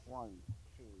1,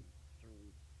 2,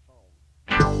 3, 4.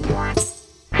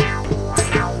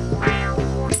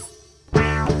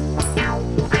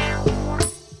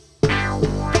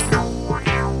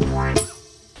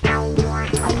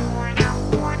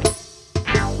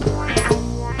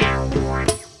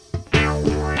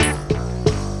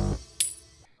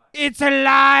 It's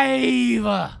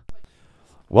alive!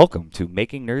 Welcome to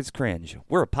Making Nerds Cringe.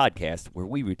 We're a podcast where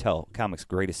we retell comics'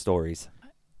 greatest stories.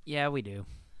 Yeah, we do.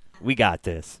 We got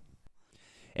this.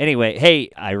 Anyway, hey,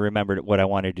 I remembered what I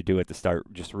wanted to do at the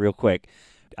start, just real quick.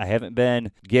 I haven't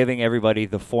been giving everybody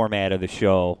the format of the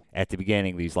show at the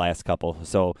beginning these last couple,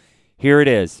 so here it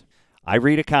is. I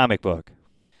read a comic book.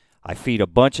 I feed a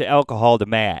bunch of alcohol to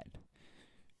Matt.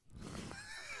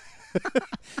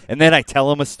 And then I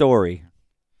tell him a story.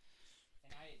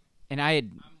 And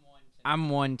I'm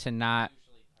one to not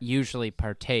usually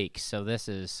partake, so this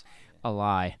is a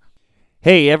lie.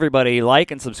 Hey, everybody,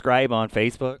 like and subscribe on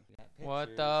Facebook.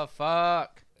 What the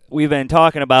fuck? We've been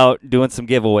talking about doing some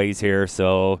giveaways here,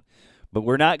 but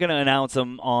we're not going to announce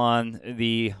them on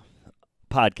the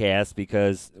podcast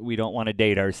because we don't want to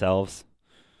date ourselves.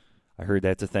 I heard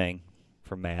that's a thing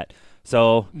from Matt.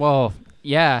 So, Well,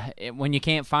 yeah, when you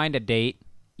can't find a date,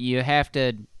 you have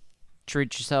to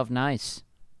treat yourself nice,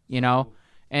 you know?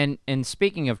 And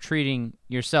speaking of treating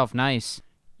yourself nice,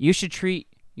 you should treat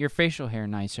your facial hair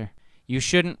nicer. You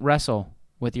shouldn't wrestle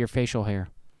with your facial hair.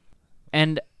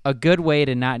 And a good way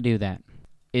to not do that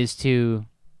is to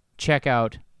check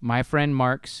out my friend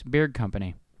Mark's Beard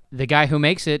Company. The guy who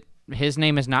makes it, his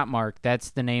name is not Mark. That's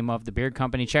the name of the beard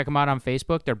company. Check them out on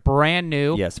Facebook. They're brand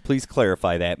new. yes, please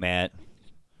clarify that, Matt.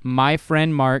 My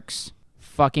friend Mark's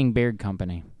fucking beard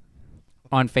company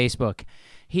on Facebook.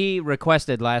 He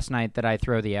requested last night that I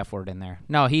throw the F word in there.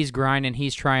 No, he's grinding.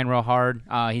 He's trying real hard.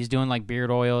 He's doing like beard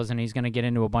oils, and he's going to get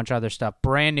into a bunch of other stuff.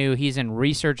 Brand new. He's in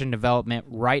research and development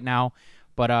right now,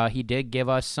 but he did give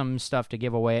us some stuff to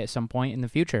give away at some point in the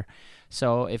future.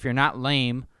 So if you're not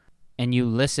lame and you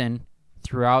listen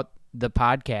throughout the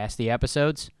podcast, the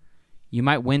episodes, you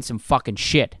might win some fucking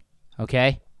shit,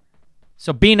 okay?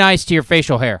 So be nice to your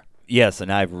facial hair. Yes, and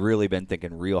I've really been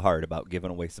thinking real hard about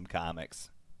giving away some comics.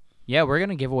 Yeah, we're going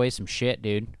to give away some shit,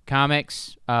 dude.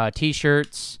 Comics,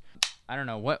 T-shirts. I don't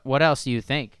know. What else do you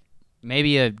think?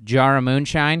 Maybe a jar of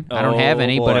moonshine? I don't have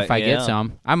any, but boy, if I get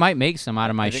some, I might make some out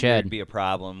of my I think shed. there'd be a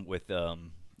problem with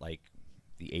like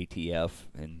the ATF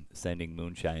and sending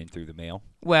moonshine through the mail.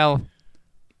 Well,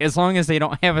 as long as they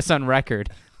don't have us on record.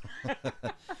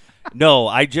 No,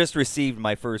 I just received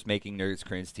my first Making Nerds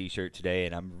Cringe t-shirt today,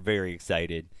 and I'm very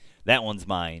excited. That one's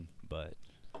mine, but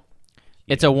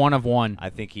It's a one of one. I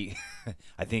think he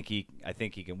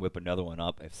can whip another one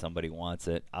up if somebody wants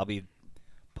it. I'll be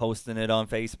posting it on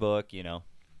Facebook,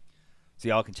 so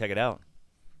y'all can check it out.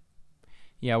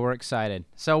 Yeah, we're excited.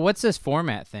 So what's this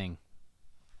format thing?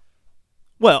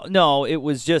 Well, no, it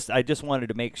was I just wanted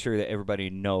to make sure that everybody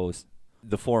knows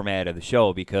the format of the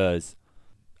show because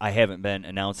I haven't been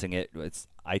announcing it.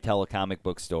 I tell a comic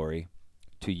book story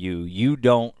to you. You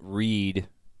don't read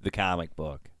the comic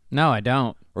book. No, I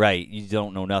don't. Right, you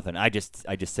don't know nothing. I just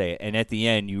say it, and at the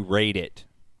end you rate it.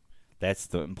 That's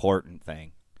the important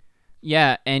thing.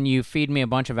 Yeah, and you feed me a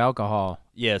bunch of alcohol.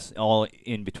 Yes, all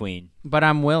in between. But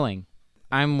I'm willing,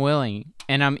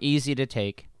 and I'm easy to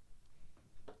take.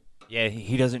 Yeah,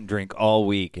 he doesn't drink all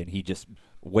week, and he just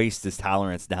wastes his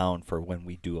tolerance down for when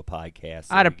we do a podcast.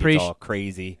 So I'd he gets appreciate. all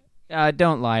crazy.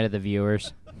 Don't lie to the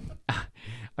viewers.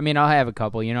 I mean, I'll have a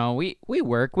couple. We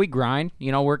work, we grind.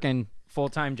 Working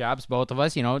full-time jobs, both of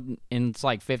us. And it's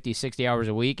like 50, 60 hours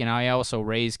a week, and I also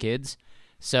raise kids.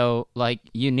 So,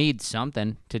 you need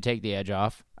something to take the edge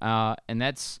off, and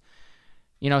that's,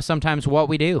 sometimes what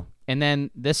we do. And then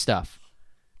this stuff.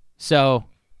 So,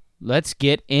 let's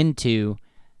get into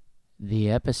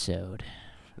the episode.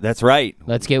 That's right.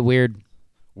 Let's get weird.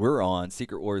 We're on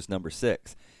Secret Wars number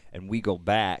 6, and we go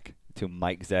back to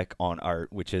Mike Zeck on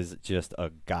art, which is just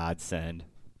a godsend.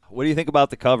 What do you think about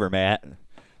the cover, Matt?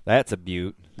 That's a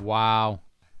beaut. Wow.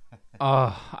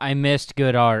 Oh, I missed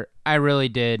good art. I really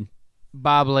did.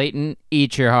 Bob Layton,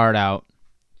 eat your heart out.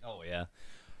 Oh, yeah.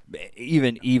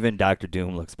 Even Dr.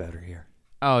 Doom looks better here.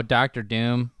 Oh, Dr.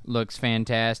 Doom looks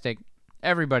fantastic.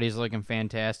 Everybody's looking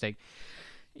fantastic.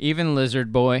 Even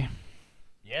Lizard Boy.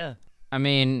 Yeah. I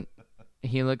mean,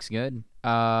 he looks good.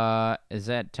 Is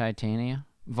that Titania?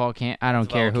 I don't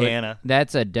care Volcana. who.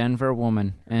 That's a Denver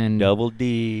woman. And Double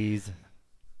D's.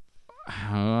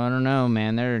 I don't know,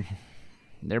 man.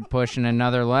 They're pushing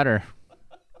another letter.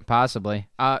 Possibly.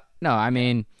 No, I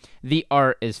mean, the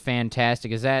art is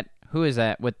fantastic. Who is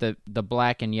that with the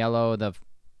black and yellow,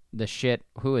 the shit?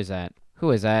 Who is that?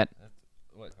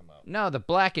 What? Come on. No, the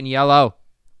black and yellow.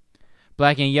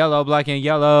 Black and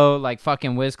yellow, like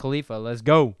fucking Wiz Khalifa. Let's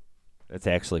go. That's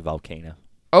actually Volcano.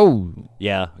 Oh.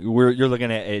 Yeah, you're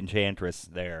looking at Enchantress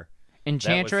there.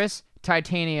 Enchantress,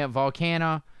 Titania,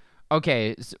 Volcano.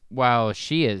 Okay, wow,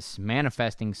 she is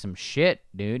manifesting some shit,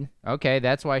 dude. Okay,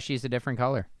 that's why she's a different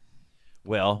color.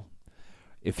 Well,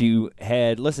 if you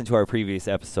had listened to our previous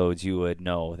episodes, you would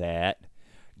know that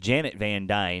Janet Van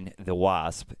Dyne, the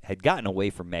Wasp, had gotten away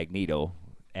from Magneto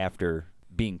after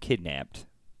being kidnapped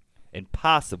and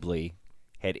possibly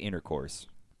had intercourse.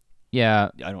 Yeah.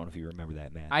 I don't know if you remember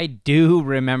that, man. I do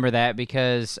remember that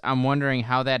because I'm wondering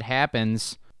how that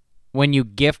happens when you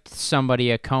gift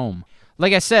somebody a comb.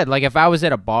 Like I said, like if I was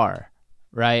at a bar,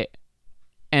 right,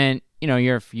 and, you know,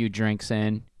 you're a few drinks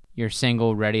in, you're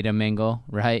single, ready to mingle,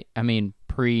 right? I mean,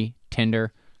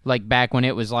 pre-Tinder, like back when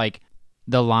it was like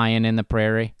the lion in the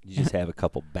prairie. You just have a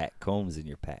couple back combs in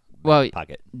your pocket.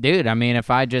 Dude, I mean,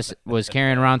 if I just was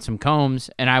carrying around some combs,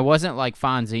 and I wasn't like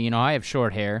Fonzie, you know, I have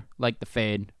short hair, like the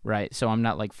fade, right? So I'm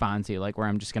not like Fonzie, like where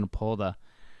I'm just going to pull the,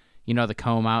 you know, the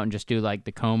comb out and just do like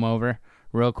the comb over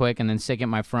real quick and then stick it in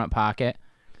my front pocket.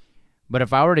 But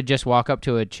if I were to just walk up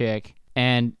to a chick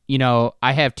and, you know,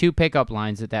 I have two pickup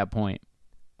lines at that point.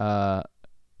 Do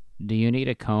you need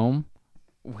a comb?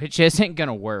 Which isn't going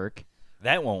to work.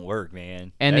 That won't work,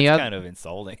 man. And that's kind of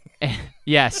insulting.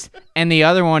 Yes. And the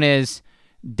other one is,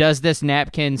 does this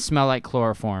napkin smell like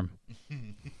chloroform?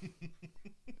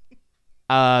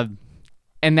 And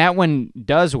that one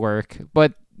does work,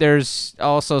 but there's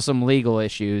also some legal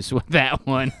issues with that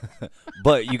one.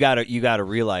 But you gotta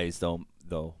realize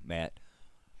though, Matt,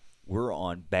 we're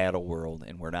on Battleworld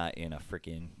and we're not in a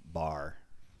freaking bar.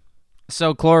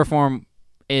 So chloroform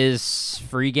is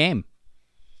free game.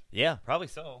 Yeah, probably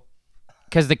so.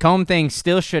 Because the comb thing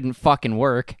still shouldn't fucking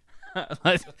work.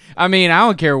 I mean, I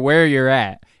don't care where you're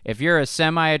at. If you're a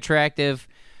semi-attractive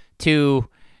to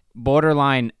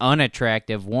borderline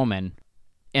unattractive woman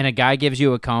and a guy gives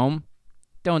you a comb,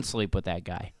 don't sleep with that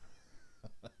guy.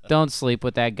 Don't sleep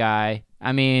with that guy.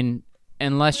 I mean,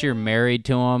 unless you're married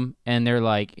to him and they're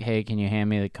like, hey, can you hand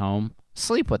me the comb?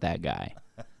 Sleep with that guy.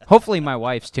 Hopefully my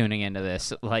wife's tuning into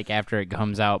this, like, after it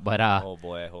comes out, but, oh,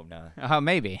 boy, I hope not.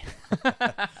 Maybe.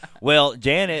 Well,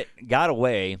 Janet got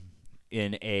away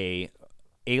in a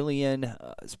alien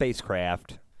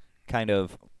spacecraft, kind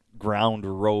of ground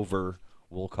rover,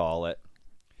 we'll call it,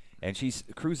 and she's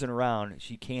cruising around.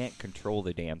 She can't control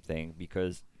the damn thing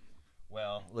because,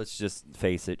 well, let's just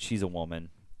face it, she's a woman.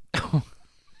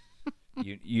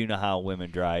 You know how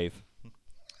women drive.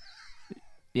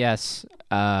 Yes,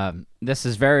 this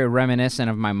is very reminiscent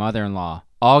of my mother-in-law.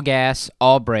 All gas,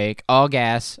 all brake, all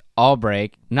gas, all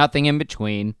brake, nothing in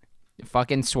between.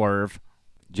 Fucking swerve.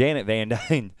 Janet Van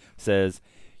Dyne says,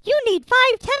 You need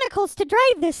 5 tentacles to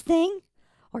drive this thing,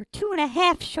 or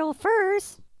 2.5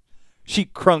 chauffeurs. She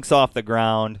crunks off the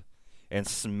ground and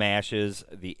smashes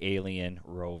the alien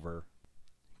rover.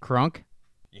 Crunk?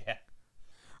 Yeah.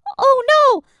 Oh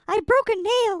no! I broke a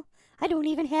nail. I don't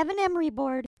even have an emery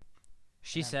board.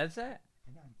 She says that?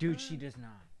 Dude, she does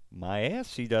not. My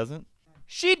ass, she doesn't.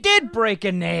 She did break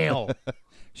a nail.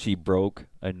 She broke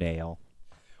a nail.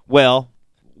 Well,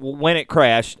 when it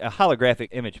crashed, a holographic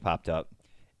image popped up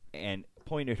and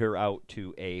pointed her out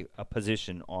to a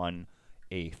position on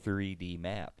a 3D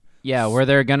map. Yeah, where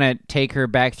they're going to take her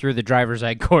back through the driver's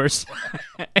ed course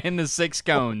and the 6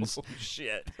 cones. Oh,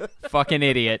 shit. Fucking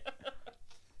idiot.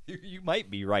 You might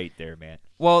be right there, man.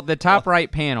 Well, the top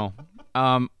right panel,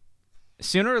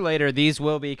 sooner or later, these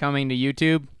will be coming to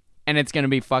YouTube, and it's going to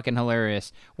be fucking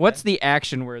hilarious. What's the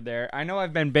action word there? I know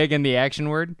I've been big in the action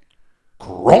word.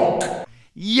 Crunk.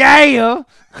 Yeah!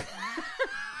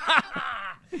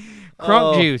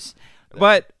 Crunk Oh. juice.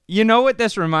 But you know what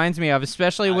this reminds me of,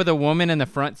 especially with a woman in the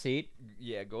front seat?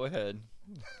 Yeah, go ahead.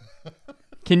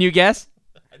 Can you guess?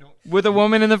 With a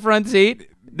woman in the front seat?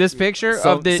 This picture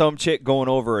of the... Some chick going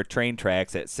over a train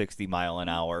tracks at 60 mile an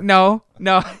hour. No.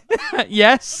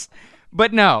 Yes,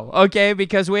 but no. Okay,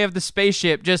 because we have the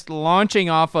spaceship just launching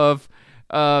off of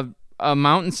a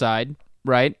mountainside,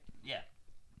 right? Yeah.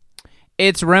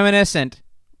 It's reminiscent,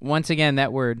 once again,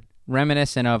 that word,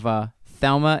 reminiscent of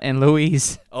Thelma and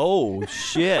Louise. Oh,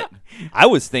 shit. I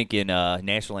was thinking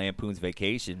National Lampoon's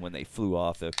Vacation when they flew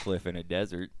off the cliff in a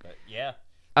desert. But yeah,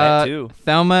 that too.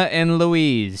 Thelma and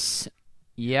Louise.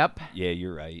 Yep. Yeah,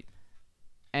 you're right.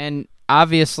 And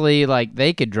obviously, like,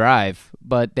 they could drive,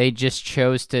 but they just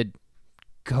chose to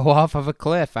go off of a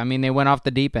cliff. I mean, they went off the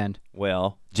deep end.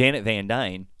 Well, Janet Van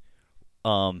Dyne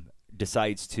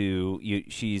decides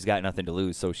she's got nothing to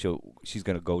lose, so she's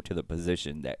going to go to the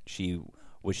position that she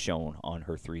was shown on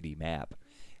her 3D map.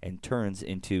 and turns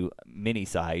into mini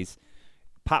size,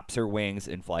 pops her wings,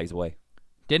 and flies away.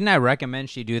 Didn't I recommend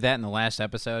she do that in the last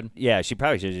episode? Yeah, she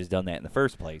probably should have just done that in the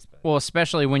first place. But. Well,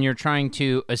 especially when you're trying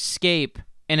to escape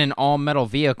in an all-metal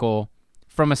vehicle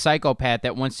from a psychopath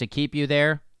that wants to keep you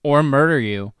there or murder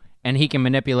you, and he can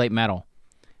manipulate metal.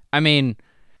 I mean,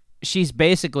 she's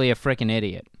basically a freaking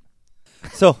idiot.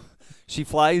 So she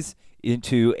flies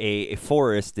into a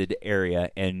forested area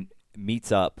and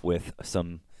meets up with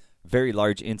some very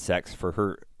large insects for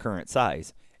her current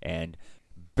size and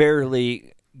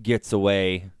barely gets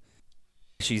away.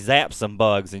 She zaps some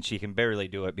bugs and she can barely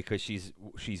do it because she's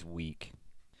weak.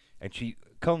 And she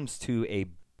comes to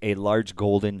a large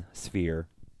golden sphere.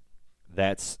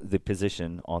 That's the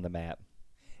position on the map.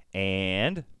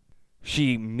 And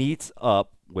she meets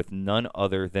up with none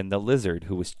other than the lizard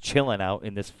who was chilling out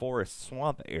in this forest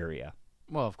swamp area.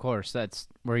 Well, of course, that's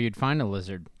where you'd find a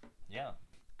lizard. Yeah.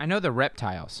 I know the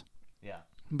reptiles. Yeah.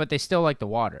 But they still like the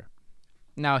water.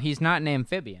 Now, he's not an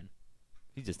amphibian.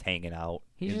 He's just hanging out.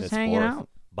 He's in just this hanging forest out.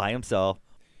 by himself.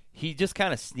 He just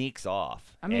kind of sneaks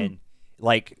off. I mean, and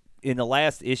like in the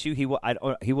last issue, he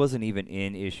wasn't even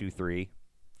in issue 3.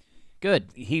 Good.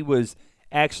 He was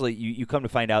actually. You come to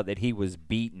find out that he was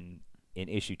beaten in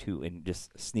issue 2 and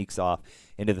just sneaks off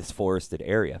into this forested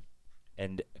area.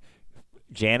 And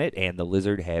Janet and the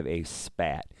lizard have a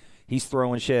spat. He's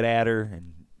throwing shit at her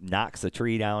and knocks a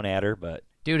tree down at her, but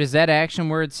Dude, does that action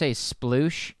word say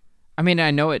sploosh? I mean,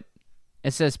 I know it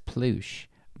says ploosh,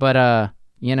 but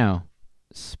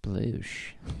sploosh.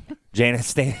 Janet's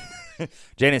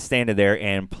standing there,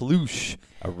 and ploosh,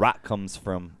 a rock comes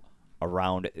from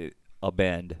around a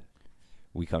bend.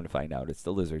 We come to find out it's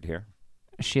the lizard here.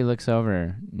 She looks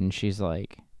over and she's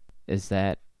like, "Is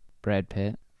that Brad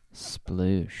Pitt?"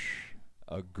 Sploosh.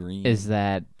 A green Is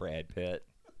that Brad Pitt?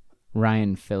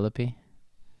 Ryan Phillippe?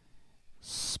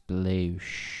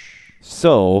 Sploosh.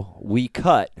 So we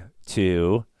cut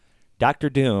to Dr.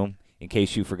 Doom, in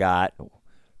case you forgot,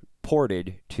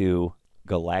 ported to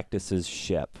Galactus's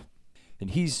ship.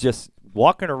 And he's just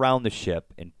walking around the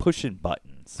ship and pushing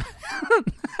buttons.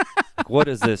 What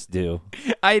does this do?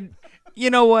 You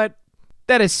know what?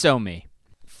 That is so me.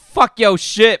 Fuck your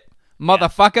ship,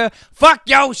 motherfucker. Yeah. Fuck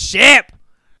your ship.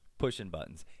 Pushing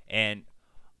buttons. And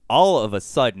all of a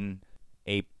sudden,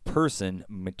 a person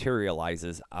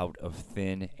materializes out of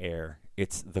thin air.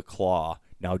 It's the Klaw.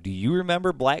 Now, do you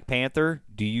remember Black Panther?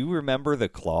 Do you remember the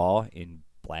Klaw in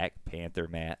Black Panther,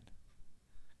 Matt?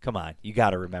 Come on, you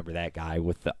got to remember that guy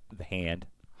with the hand.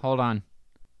 Hold on.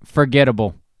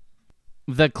 Forgettable.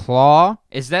 The Klaw?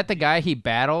 Is that the guy he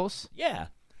battles? Yeah.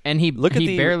 And he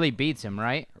barely beats him,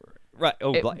 right? Right.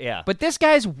 Oh, yeah. But this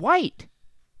guy's white.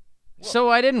 So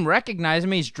I didn't recognize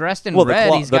him. He's dressed in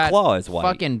red. He's got Klaw is white.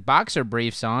 Fucking boxer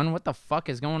briefs on. What the fuck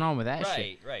is going on with that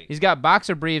shit? Right. He's got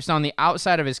boxer briefs on the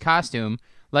outside of his costume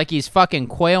like he's fucking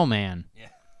Quail Man. Yeah.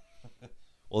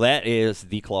 Well, that is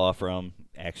the Klaw from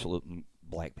actual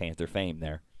Black Panther fame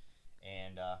there.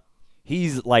 And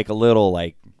he's like a little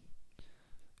like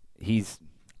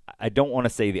I don't want to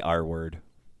say the R word.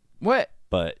 What?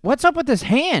 But what's up with his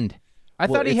hand? I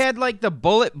thought he had like the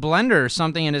bullet blender or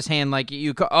something in his hand. Like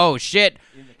oh shit!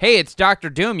 Hey, it's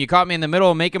Dr. Doom. You caught me in the middle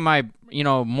of making my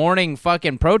morning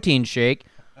fucking protein shake.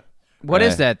 What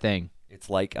is that thing? It's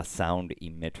like a sound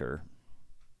emitter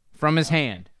from his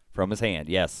hand. From his hand,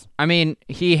 yes. I mean,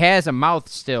 he has a mouth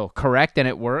still, correct, and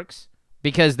it works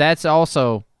because that's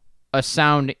also a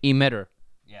sound emitter.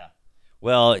 Yeah.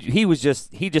 Well, he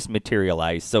just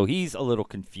materialized, so he's a little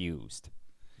confused,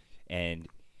 and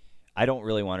I don't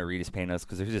really want to read his panels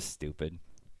because they're just stupid.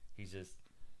 He's just...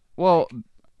 Well,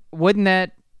 wouldn't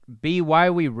that be why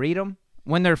we read them?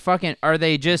 When they're fucking... Are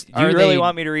they just... Do you really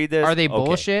want me to read this? Are they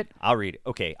bullshit? I'll read it.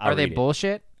 Okay, Are they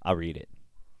bullshit? I'll read it.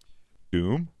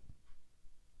 Doom.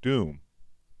 Doom.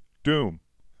 Doom.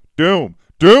 Doom.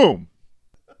 Doom.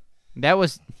 That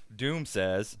was... Doom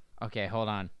says... Okay, hold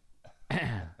on.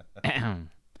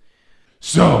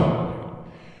 So...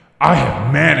 I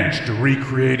have managed to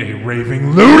recreate a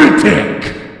raving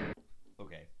lunatic!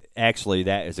 Okay. Actually,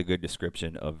 that is a good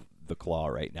description of the Klaw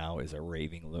right now, is a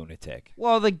raving lunatic.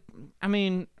 Well,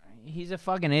 he's a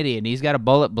fucking idiot. He's got a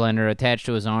bullet blender attached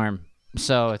to his arm.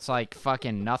 So it's like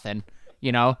fucking nothing,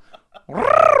 fucking...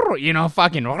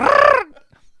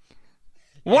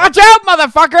 Watch out,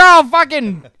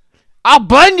 motherfucker! I'll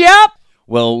blend you up!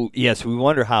 Well, yes, we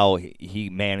wonder how he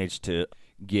managed to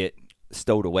get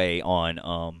stowed away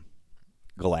on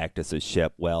Galactus'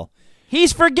 ship. Well,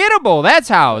 he's forgettable. That's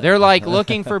how. They're like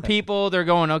looking for people. They're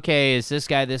going, okay, is this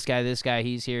guy, this guy, this guy?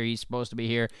 He's here. He's supposed to be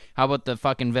here. How about the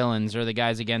fucking villains or the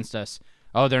guys against us?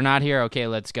 Oh, they're not here? Okay,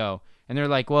 let's go. And they're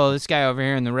like, well, this guy over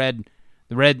here in the red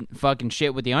The red fucking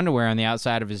shit with the underwear on the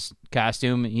outside of his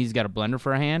costume. He's got a blender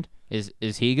for a hand. Is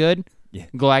he good? Yeah.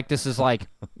 Galactus is like,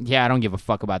 yeah, I don't give a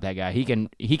fuck about that guy. He can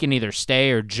either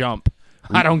stay or jump.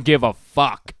 I don't give a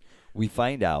fuck. We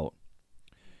find out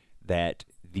that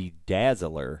the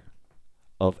Dazzler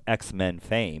of X-Men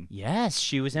fame. Yes,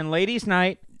 she was in Ladies'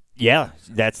 Night. Yeah,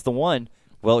 that's the one.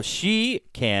 Well, she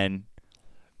can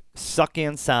suck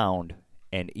in sound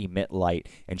and emit light,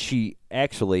 and she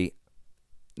actually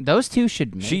Those two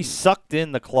should. she sucked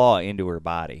in the Klaw into her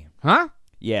body. Huh?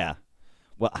 Yeah.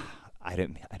 Well, I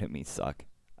didn't mean suck.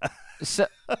 So,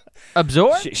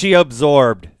 absorb? She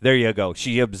absorbed. There you go.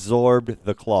 She absorbed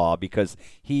the Klaw because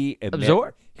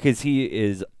Absorb? Because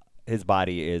his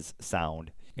body is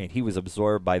sound, and he was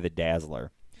absorbed by the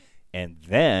Dazzler, and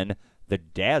then the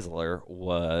Dazzler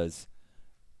was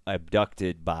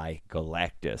abducted by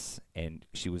Galactus, and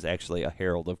she was actually a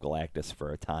herald of Galactus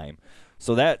for a time.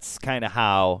 So that's kind of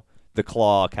how the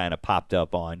Klaw kind of popped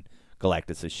up on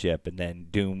Galactus' ship, and then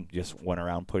Doom just went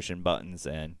around pushing buttons,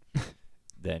 and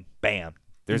then bam,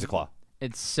 there's a Klaw.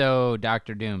 It's so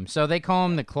Dr. Doom. So they call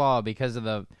him the Claw because of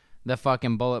the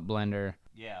fucking bullet blender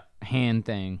hand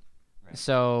thing. Right.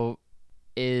 So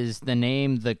is the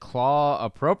name the Claw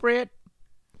appropriate?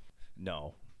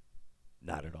 No,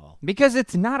 not at all. Because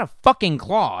it's not a fucking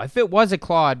claw. If it was a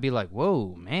claw, I'd be like,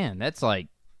 whoa, man, that's like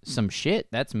some shit.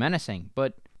 That's menacing.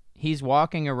 But he's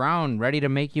walking around ready to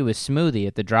make you a smoothie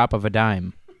at the drop of a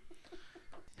dime.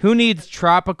 Who needs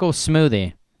tropical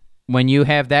smoothie when you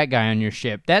have that guy on your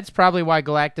ship? That's probably why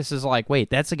Galactus is like, wait,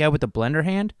 that's the guy with the blender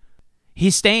hand?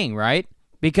 He's staying, right?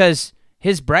 Because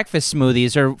his breakfast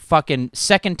smoothies are fucking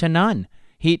second to none.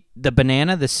 The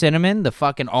banana, the cinnamon, the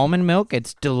fucking almond milk,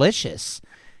 it's delicious.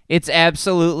 It's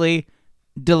absolutely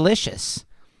delicious.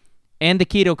 And the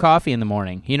keto coffee in the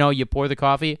morning. You know, you pour the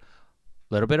coffee, a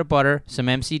little bit of butter, some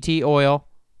MCT oil,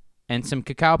 and some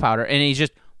cacao powder, and he's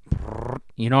just,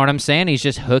 you know what I'm saying? He's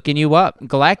just hooking you up.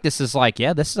 Galactus is like,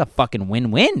 yeah, this is a fucking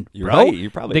win-win, You're bro. right. You're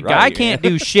probably the right. guy can't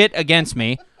do shit against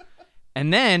me.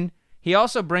 And then he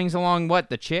also brings along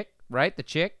what? The chick, right? The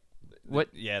chick? What?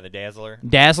 Yeah, the Dazzler.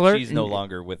 Dazzler? She's no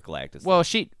longer with Galactus. Well,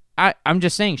 I'm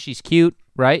just saying she's cute,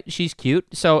 right? She's cute.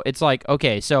 So it's like,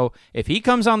 okay, so if he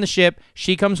comes on the ship,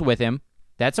 she comes with him.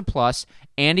 That's a plus.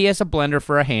 And he has a blender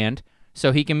for a hand,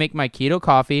 so he can make my keto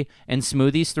coffee and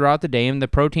smoothies throughout the day and the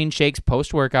protein shakes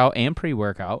post-workout and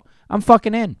pre-workout. I'm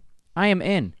fucking in. I am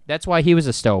in. That's why he was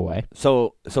a stowaway.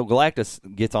 So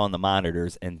Galactus gets on the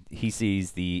monitors, and he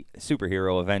sees the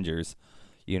superhero Avengers,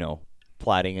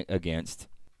 plotting against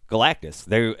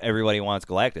Galactus. Everybody wants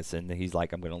Galactus, and he's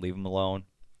like, I'm going to leave him alone.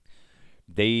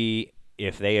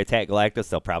 If they attack Galactus,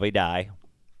 they'll probably die.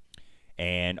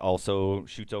 And also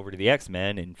shoots over to the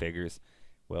X-Men and figures,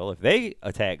 well, if they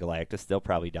attack Galactus, they'll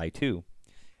probably die too.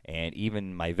 And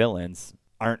even my villains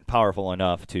aren't powerful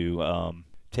enough to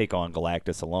take on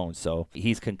Galactus alone. So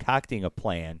he's concocting a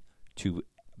plan to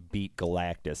beat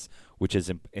Galactus, which is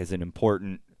an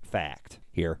important fact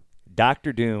here.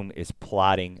 Dr. Doom is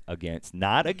plotting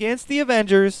not against the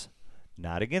Avengers,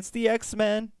 not against the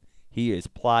X-Men. He is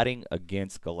plotting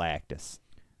against Galactus.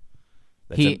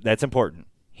 That's important.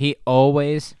 He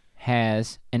always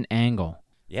has an angle.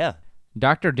 Yeah.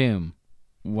 Dr. Doom,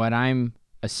 what I'm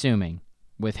assuming,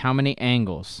 with how many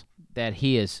angles that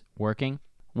he is working,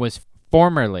 was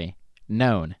formerly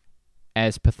known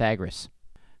as Pythagoras.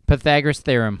 Pythagoras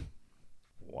theorem.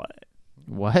 What?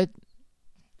 What?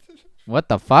 What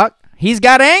the fuck? He's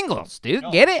got angles, dude.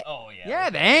 Get it? Oh, yeah. Yeah,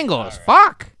 okay. the angles. Right.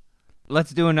 Fuck.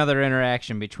 Let's do another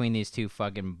interaction between these two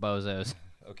fucking bozos.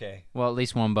 Okay. Well, at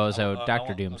least one bozo.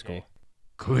 Dr. Doom's cool.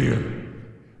 Clearly,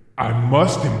 I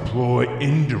must employ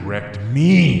indirect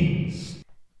means.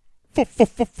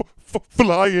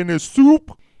 Fly in his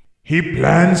soup? He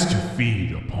plans to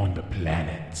feed upon the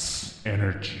planet's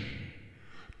energy.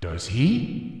 Does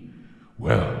he?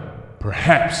 Well,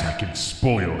 perhaps I can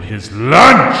spoil his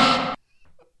lunch!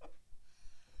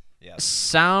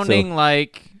 Sounding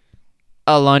like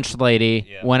a lunch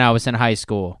lady when I was in high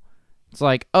school. It's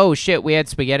like, oh shit, we had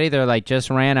spaghetti. They're like, just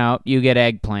ran out. You get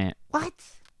eggplant. What?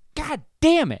 God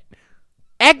damn it.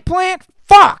 Eggplant?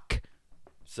 Fuck!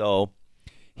 So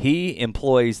he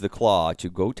employs the Klaw to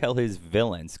go tell his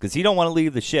villains, because he don't want to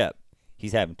leave the ship.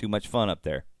 He's having too much fun up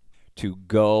there. To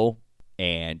go,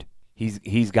 and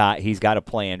he's got a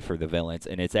plan for the villains,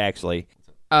 and it's actually...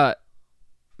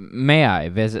 May I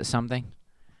visit something?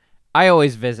 I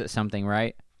always visit something,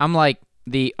 right? I'm like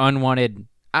the unwanted...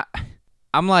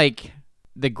 I'm like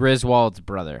the Griswold's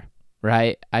brother,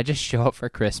 right? I just show up for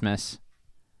Christmas,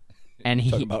 and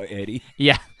Talking about Eddie?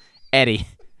 Yeah, Eddie.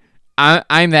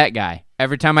 I'm that guy.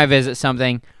 Every time I visit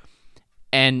something,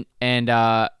 and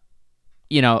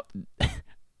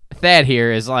Thad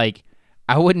here is like,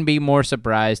 I wouldn't be more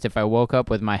surprised if I woke up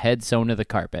with my head sewn to the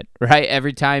carpet, right?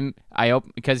 Every time I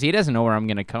open, because he doesn't know where I'm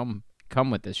going to come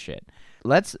with this shit.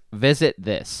 Let's visit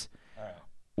this. All right.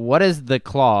 What does the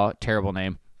Klaw, terrible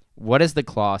name, what does the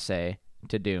Klaw say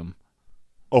to Doom?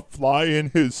 A fly in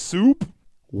his soup?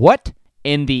 What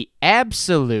in the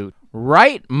absolute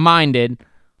right-minded,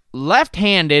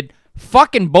 left-handed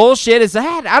fucking bullshit is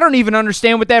that? I don't even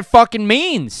understand what that fucking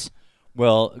means.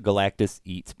 Well, Galactus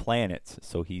eats planets,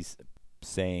 so he's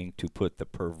saying to put the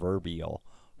proverbial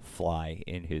fly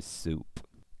in his soup.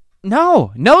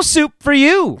 No soup for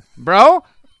you, bro.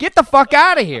 Get the fuck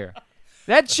out of here.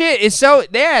 That shit is so,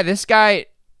 yeah, this guy,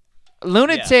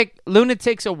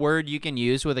 lunatic's a word you can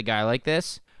use with a guy like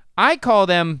this. I call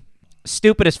them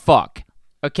stupid as fuck,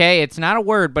 okay? It's not a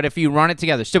word, but if you run it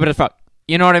together, stupid as fuck.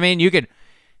 You know what I mean? You could,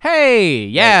 hey,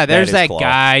 yeah, there's that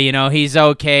guy, he's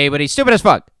okay, but he's stupid as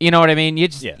fuck. You know what I mean?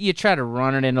 You try to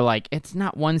run it into, like, it's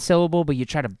not one syllable, but you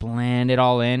try to blend it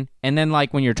all in. And then,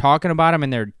 like, when you're talking about him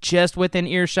and they're just within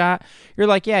earshot, you're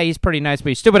like, yeah, he's pretty nice, but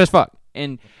he's stupid as fuck.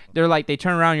 And they're like, they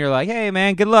turn around and you're like, hey,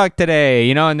 man, good luck today,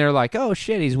 and they're like, oh,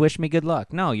 shit, he's wished me good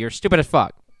luck. No, you're stupid as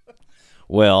fuck.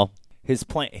 Well, his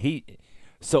plan,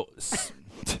 so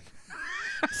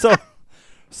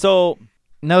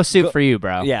no soup for you,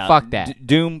 bro. Yeah, fuck that.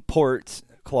 Doom ports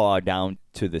Klaw down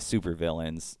to the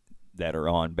supervillains that are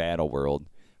on Battleworld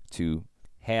to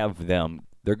have them.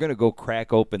 They're gonna go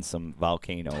crack open some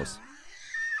volcanoes.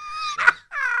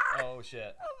 Oh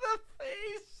shit! The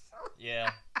face.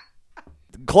 Yeah.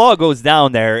 Klaw goes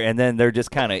down there, and then they're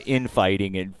just kind of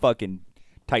infighting, and fucking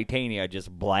Titania just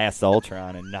blasts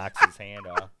Ultron and knocks his hand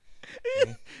off.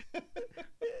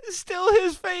 Still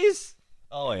his face.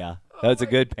 Oh, yeah. That's a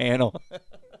good panel.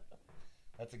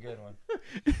 That's a good one.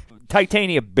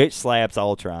 Titania bitch slaps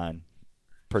Ultron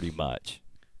pretty much.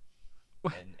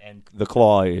 And the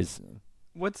Klaw is...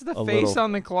 What's the face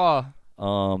on the Klaw?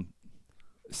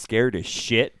 Scared as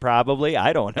shit, probably.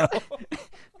 I don't know.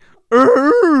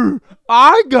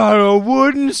 I got a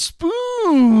wooden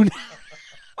spoon.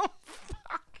 Oh,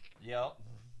 fuck. Yep.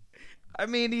 I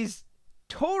mean, he's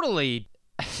totally...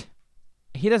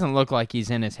 He doesn't look like he's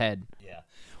in his head. Yeah.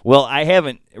 Well, I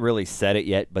haven't really said it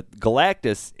yet, but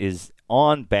Galactus is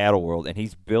on Battleworld, and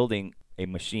he's building a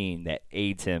machine that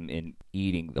aids him in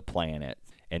eating the planet.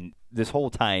 And this whole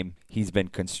time, he's been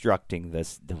constructing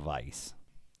this device.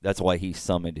 That's why he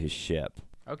summoned his ship.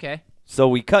 Okay. So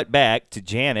we cut back to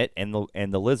Janet and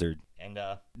the lizard, and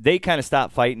they kind of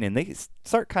stop fighting, and they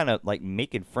start kind of like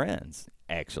making friends.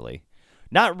 Actually,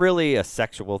 not really a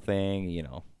sexual thing,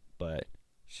 but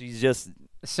she's just.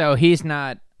 So he's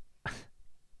not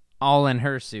all in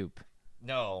her soup.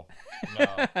 No.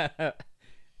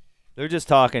 They're just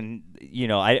talking.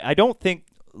 I don't think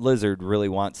Lizard really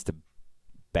wants to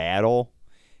battle.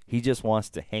 He just wants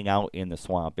to hang out in the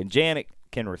swamp, and Janet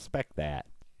can respect that.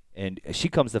 And she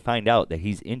comes to find out that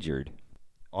he's injured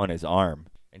on his arm.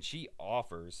 And she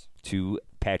offers to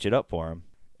patch it up for him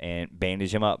and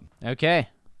bandage him up. Okay.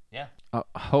 Yeah.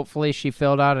 Hopefully she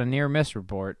filled out a near-miss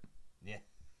report. Yeah.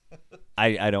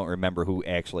 I don't remember who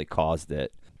actually caused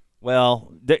it.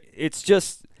 Well, it's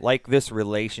just like this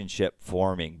relationship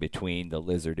forming between the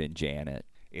Lizard and Janet.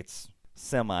 It's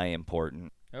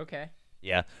semi-important. Okay.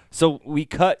 Yeah. So we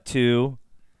cut to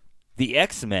the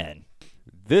X-Men.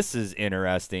 This is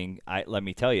interesting. Let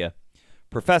me tell you,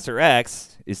 Professor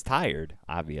X is tired,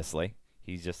 obviously.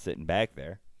 He's just sitting back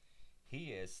there.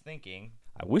 He is thinking,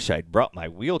 I wish I'd brought my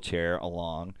wheelchair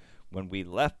along when we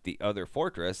left the other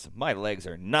fortress. My legs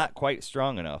are not quite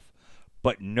strong enough.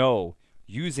 But no,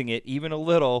 using it even a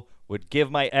little would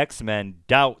give my X-Men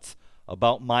doubts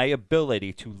about my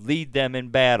ability to lead them in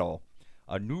battle.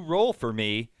 A new role for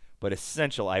me, but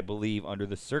essential, I believe, under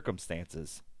the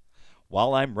circumstances.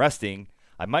 While I'm resting,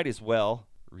 I might as well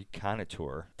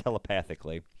reconnoiter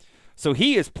telepathically. So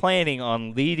he is planning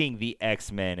on leading the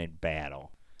X-Men in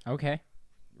battle. Okay.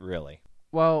 Really?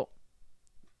 Well,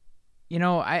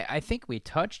 I think we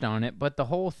touched on it, but the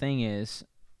whole thing is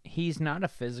he's not a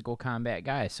physical combat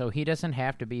guy, so he doesn't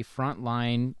have to be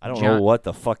frontline. I don't know what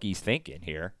the fuck he's thinking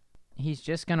here. He's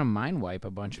just going to mind wipe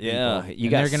a bunch of people. Yeah,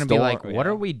 they're going to be like, what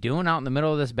are we doing out in the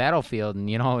middle of this battlefield? And,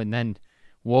 and then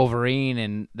Wolverine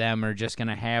and them are just going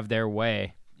to have their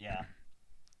way. Yeah.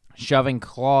 Shoving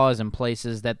claws in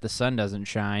places that the sun doesn't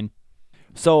shine.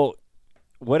 So,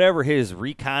 whatever his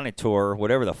reconnoiter,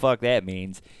 whatever the fuck that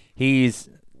means, he's,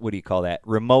 what do you call that?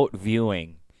 Remote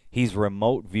viewing. He's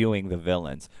remote viewing the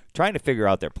villains, trying to figure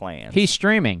out their plans. He's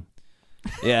streaming.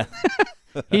 Yeah.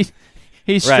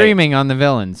 He's streaming on the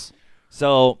villains.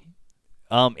 So,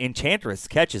 Enchantress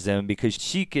catches him because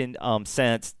she can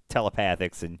sense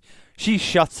telepathics, and she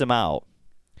shuts him out.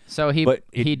 So he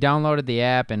downloaded the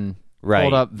app and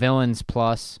pulled up Villains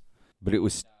Plus. But it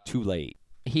was too late.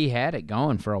 He had it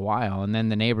going for a while, and then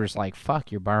the neighbor's like,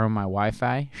 fuck, you're borrowing my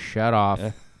Wi-Fi? Shut off.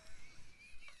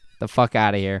 The fuck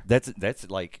out of here. That's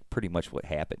like pretty much what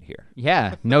happened here.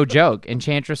 Yeah, no joke.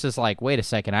 Enchantress is like, wait a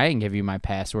second, I didn't give you my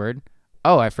password.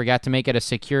 Oh, I forgot to make it a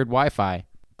secured Wi-Fi.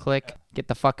 Click. Get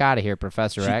the fuck out of here,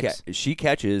 Professor X. She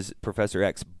catches Professor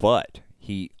X, but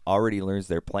he already learns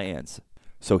their plans.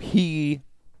 So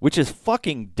which is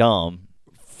fucking dumb,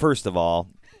 first of all.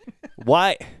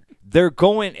 Why?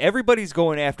 Everybody's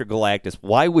going after Galactus.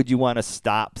 Why would you want to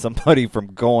stop somebody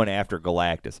from going after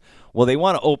Galactus? Well, they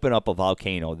want to open up a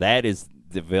volcano. That is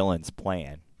the villain's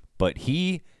plan. But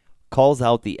he calls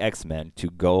out the X-Men to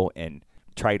go and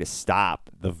try to stop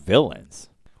the villains,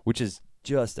 which is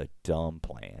just a dumb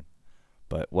plan.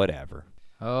 But whatever.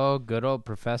 Oh, good old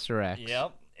Professor X.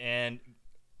 Yep. And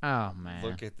oh, man.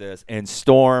 Look at this. And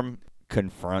Storm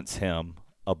confronts him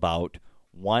about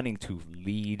wanting to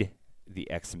lead the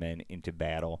X-Men into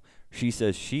battle. She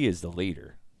says she is the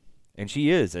leader. And she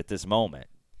is at this moment.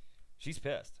 She's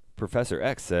pissed. Professor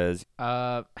X says,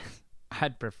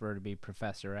 I'd prefer to be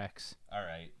Professor X. All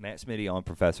right. Matt Smitty on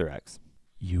Professor X.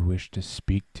 You wish to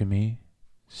speak to me,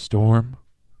 Storm?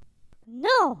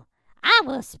 No, I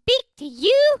will speak to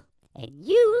you, and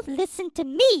you listen to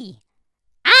me.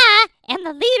 I am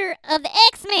the leader of the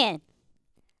X-Men.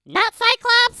 Not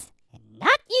Cyclops, and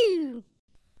not you.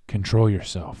 Control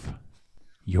yourself.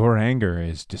 Your anger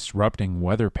is disrupting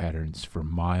weather patterns for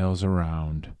miles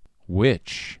around,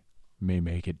 which may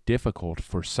make it difficult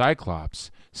for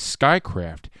Cyclops'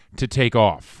 Skycraft to take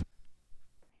off.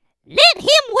 Let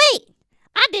him wait.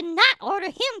 I did not order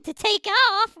him to take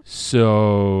off.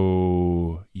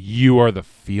 So, you are the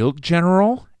field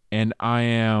general, and I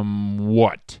am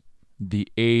what? The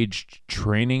aged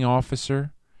training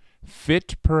officer?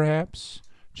 Fit, perhaps,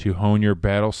 to hone your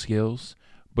battle skills,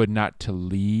 but not to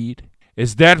lead?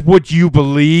 Is that what you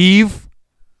believe?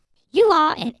 You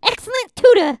are an excellent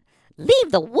tutor.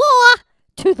 Leave the war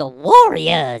to the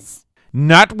warriors.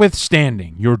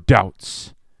 Notwithstanding your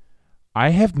doubts, I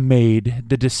have made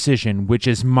the decision which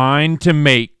is mine to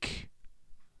make.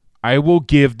 I will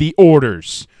give the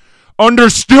orders.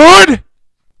 Understood?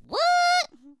 What?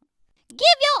 Give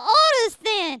your orders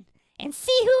then, and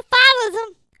see who follows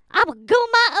them. I will go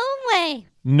my own way.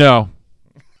 No.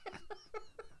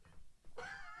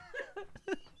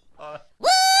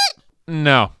 What?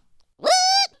 No. What?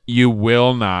 You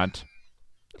will not.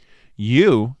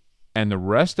 You and the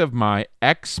rest of my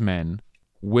X-Men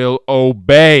will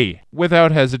obey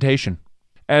without hesitation.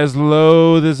 As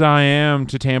loath as I am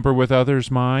to tamper with others'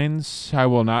 minds, I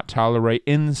will not tolerate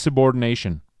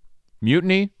insubordination,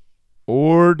 mutiny,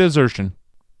 or desertion.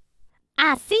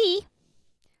 I see.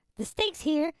 The stakes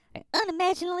here are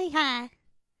unimaginably high.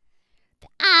 The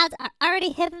odds are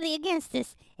already heavily against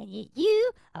us, and yet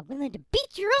you are willing to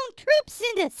beat your own troops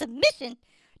into submission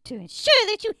to ensure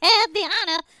that you have the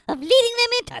honor of leading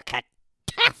them into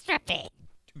catastrophe.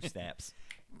 2 snaps.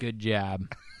 Good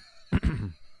job.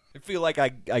 I feel like I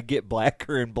get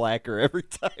blacker and blacker every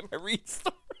time I read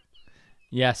stories.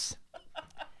 Yes.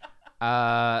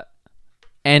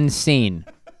 End scene.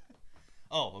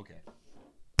 Oh, okay.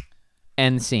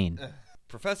 End scene.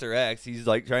 Professor X, he's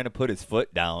like trying to put his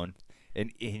foot down,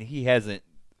 and he hasn't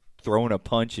thrown a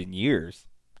punch in years.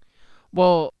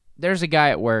 Well, there's a guy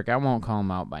at work. I won't call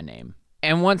him out by name.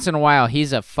 And once in a while,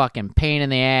 he's a fucking pain in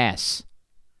the ass.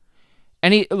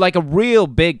 And he, like a real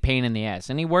big pain in the ass.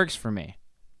 And he works for me.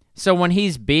 So when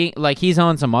he's he's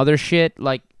on some other shit,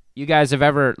 like, you guys have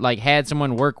ever, like, had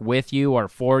someone work with you or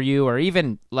for you, or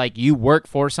even, like, you work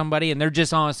for somebody and they're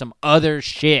just on some other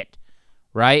shit,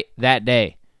 right, that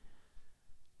day.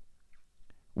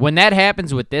 When that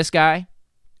happens with this guy,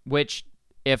 which,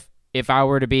 if I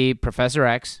were to be Professor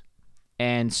X,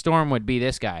 and Storm would be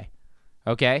this guy,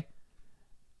 okay?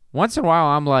 Once in a while,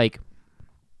 I'm like,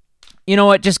 you know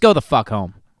what, just go the fuck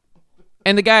home.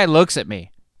 And the guy looks at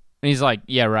me, and he's like,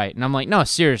 yeah, right. And I'm like, no,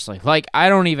 seriously. Like, I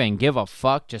don't even give a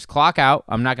fuck. Just clock out.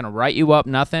 I'm not going to write you up,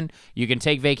 nothing. You can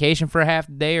take vacation for a half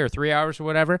a day or 3 hours or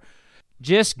whatever.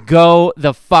 Just go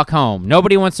the fuck home.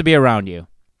 Nobody wants to be around you.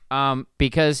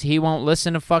 Because he won't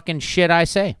listen to fucking shit I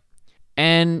say.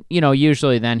 And, you know,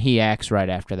 usually then he acts right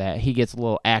after that. He gets a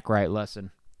little act right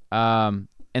lesson. And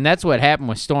that's what happened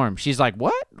with Storm. She's like,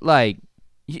 what? Like,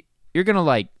 you're going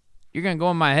to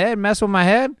go in my head, mess with my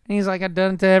head? And he's like, I've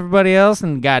done it to everybody else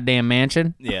in the goddamn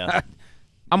mansion. Yeah.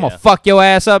 I'm going to fuck your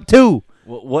ass up too.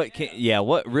 What can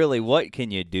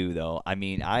you do though? I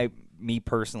mean, me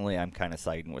personally, I'm kind of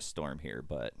siding with Storm here,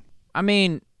 but I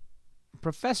mean,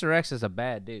 Professor X is a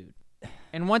bad dude.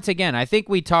 And once again, I think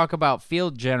we talk about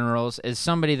field generals as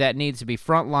somebody that needs to be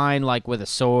frontline, like with a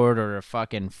sword or a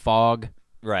fucking fog.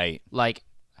 right. Like,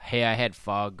 hey, I had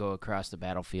fog go across the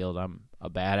battlefield. I'm a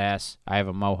badass. I have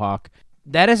a mohawk.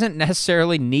 That isn't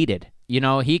necessarily needed. You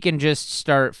know, he can just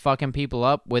start fucking people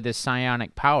up with his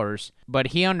psionic powers, but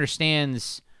he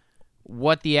understands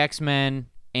what the X-Men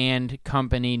and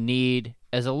company need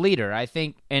as a leader, I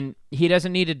think, and he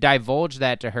doesn't need to divulge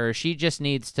that to her. She just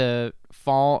needs to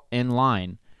fall in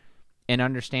line and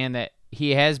understand that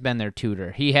he has been their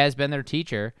tutor. He has been their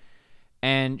teacher,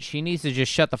 and she needs to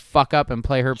just shut the fuck up and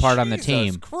play her part on the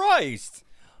team. Jesus Christ.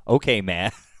 Okay,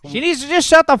 Matt. She needs to just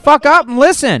shut the fuck up and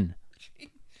listen.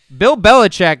 Bill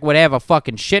Belichick would have a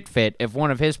fucking shit fit if one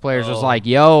of his players was like,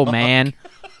 yo, man,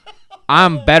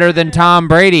 I'm better than Tom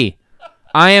Brady.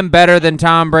 I am better than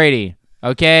Tom Brady,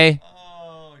 okay?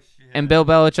 Oh, shit. And Bill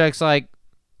Belichick's like,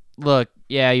 look,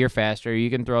 yeah, you're faster. You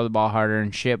can throw the ball harder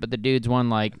and shit, but the dude's won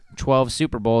like 12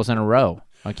 Super Bowls in a row,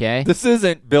 okay? This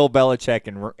isn't Bill Belichick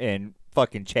and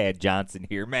fucking Chad Johnson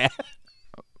here, Matt.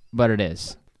 But it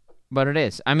is. But it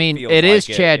is. I mean, Feels it is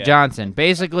like it, Chad yeah. Johnson.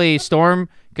 Basically, Storm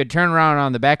could turn around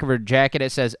on the back of her jacket.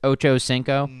 It says Ocho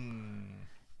Cinco.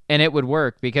 And it would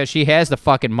work because she has the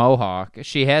fucking mohawk.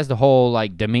 She has the whole,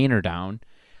 like, demeanor down.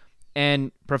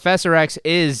 And Professor X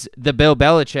is the Bill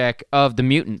Belichick of the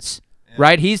mutants,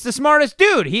 right? He's the smartest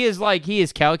dude. He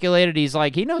is calculated. He's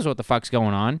like, he knows what the fuck's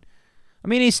going on. I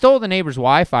mean, he stole the neighbor's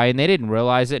Wi-Fi, and they didn't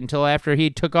realize it until after he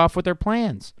took off with their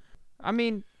plans. I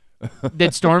mean,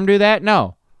 did Storm do that?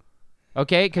 No.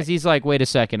 Okay, because he's like, wait a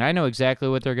second, I know exactly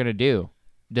what they're going to do.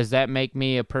 Does that make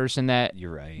me a person that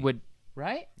You're right. would,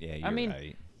 right? Yeah, you're I mean,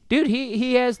 right. dude,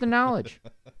 he has the knowledge.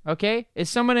 Okay? Is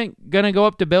someone going to go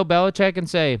up to Bill Belichick and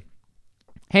say,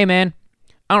 hey, man,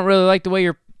 I don't really like the way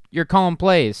you're calling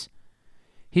plays.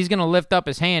 He's going to lift up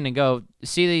his hand and go,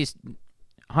 see these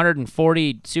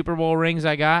 140 Super Bowl rings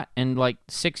I got in like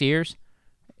 6 years?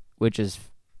 Which is,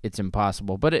 it's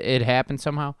impossible. But it happened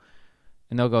somehow.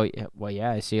 And they'll go, well,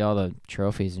 yeah, I see all the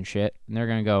trophies and shit. And they're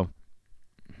going to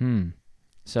go,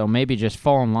 so maybe just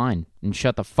fall in line and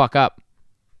shut the fuck up.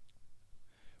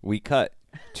 We cut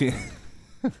to...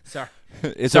 Sorry.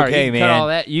 It's Sorry, okay, you can man. cut all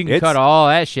that. You can cut all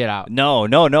that shit out. No.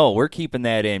 We're keeping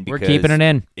that in because We're keeping it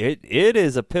in. It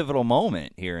is a pivotal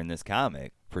moment here in this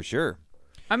comic, for sure.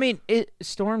 I mean,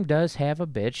 Storm does have a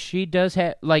bitch. She does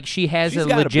have, like, she has She's a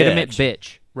got a legitimate bitch.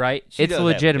 bitch, right? She It's does have a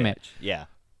legitimate. bitch. Yeah.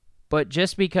 But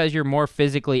just because you're more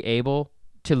physically able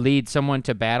to lead someone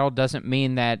to battle doesn't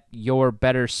mean that you're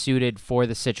better suited for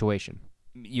the situation.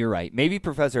 You're right. Maybe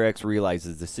Professor X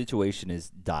realizes the situation is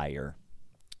dire.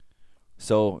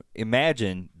 So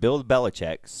imagine Bill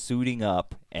Belichick suiting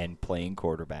up and playing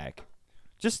quarterback.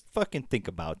 Just fucking think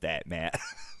about that, Matt.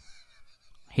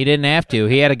 He didn't have to.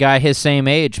 He had a guy his same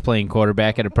age playing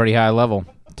quarterback at a pretty high level.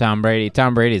 Tom Brady.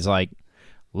 Tom Brady's like,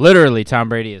 literally, Tom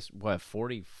Brady is,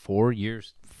 44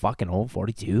 years fucking old,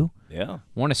 42? Yeah.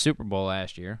 Won a Super Bowl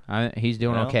last year. He's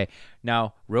doing Well. okay.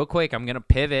 Now, real quick, I'm going to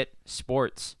pivot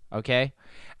sports, okay?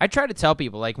 I try to tell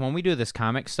people, like, when we do this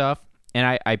comic stuff,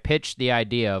 and I pitch the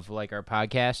idea of, like, our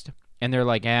podcast, and they're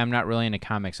like, I'm not really into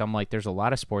comics. I'm like, there's a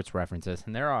lot of sports references,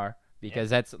 and there are, because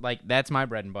that's my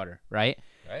bread and butter, right?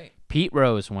 Right. Pete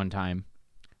Rose one time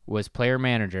was player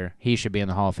manager. He should be in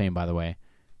the Hall of Fame, by the way.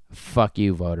 Fuck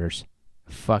you, voters.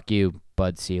 Fuck you,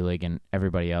 Bud Selig and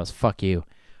everybody else. Fuck you.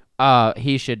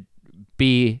 He should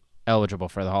be eligible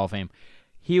for the Hall of Fame.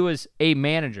 He was a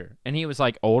manager, and he was,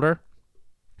 like, older,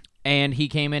 and he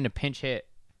came in to pinch hit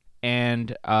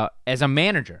and as a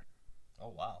manager. Oh,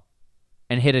 wow.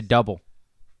 And hit a double.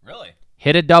 Really?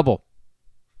 Hit a double.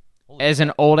 Holy As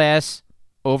an old-ass,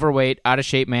 overweight,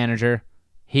 out-of-shape manager,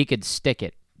 he could stick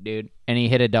it, dude, and he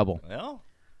hit a double. Well,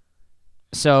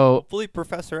 So, hopefully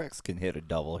Professor X can hit a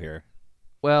double here.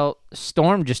 well,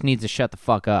 Storm just needs to shut the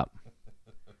fuck up.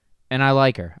 And I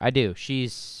like her. I do.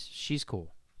 She's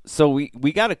cool. So we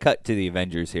got to cut to the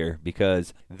Avengers here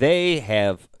because they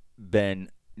have been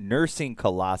nursing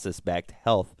Colossus back to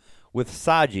health with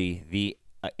Saji, the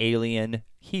alien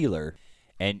healer.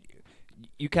 And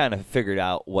you kind of figured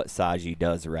out what Saji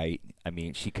does, right? I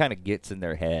mean, she kind of gets in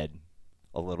their head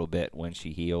a little bit when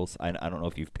she heals. I don't know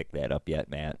if you've picked that up yet,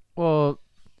 Matt. Well,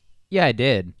 yeah, I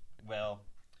did. Well,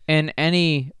 And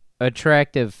any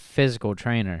attractive physical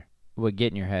trainer would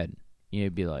get in your head.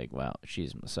 You'd be like, well,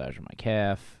 she's massaging my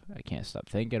calf. I can't stop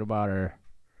thinking about her.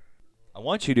 I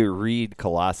want you to read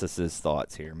Colossus's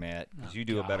thoughts here, Matt, because you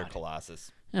do a better God.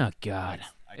 Colossus. Oh, God.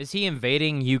 Is he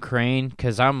invading Ukraine?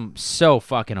 Because I'm so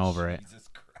fucking over it. Jesus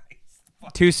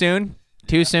Christ. Too soon?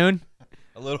 Too soon?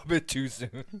 A little bit too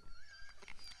soon.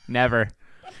 Never.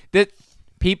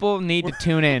 People need to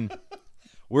tune in.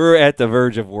 We're at the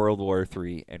verge of World War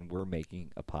III, and we're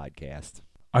making a podcast.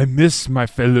 I miss my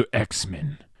fellow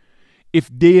X-Men. If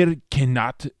they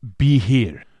cannot be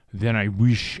here, then I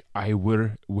wish I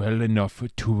were well enough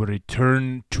to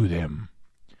return to them.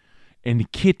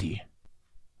 And Kitty,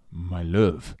 my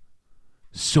love,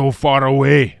 so far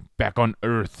away back on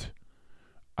Earth.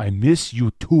 I miss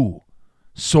you too,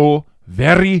 so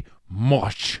very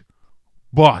much.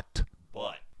 But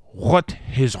what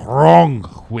is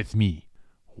wrong with me?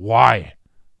 Why,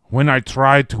 when I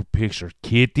try to picture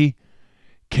Kitty,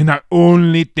 can I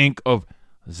only think of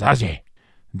Zazie,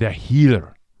 the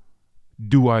healer?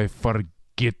 Do I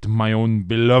forget my own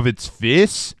beloved's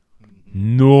face?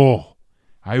 No,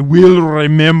 I will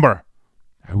remember.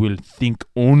 I will think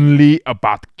only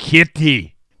about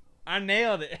Kitty. I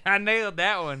nailed it. I nailed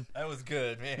that one. That was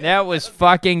good, man. That was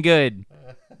fucking good.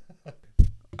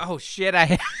 Oh, shit.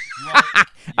 You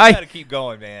gotta keep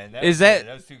going, man. That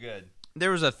was too good.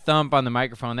 There was a thump on the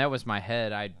microphone. That was my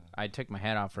head. I took my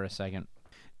head off for a second.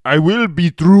 I will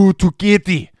be true to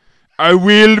Kitty. I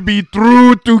will be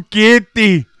true to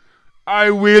Kitty. I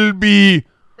will be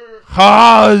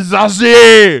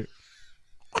Zazie.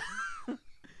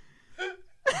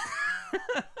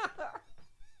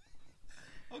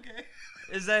 Okay.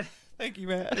 Is that... Thank you,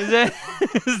 Matt.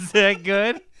 Is that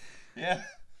good? Yeah.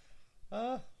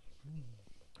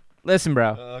 Listen,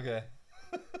 bro.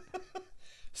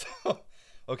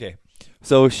 Okay.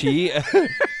 So she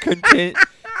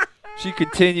she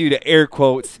continued to air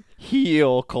quotes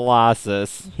heal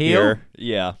Colossus. Heal? Here.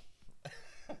 Yeah.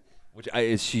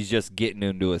 She's just getting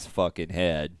into his fucking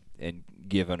head and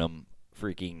giving him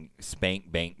freaking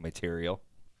spank bank material.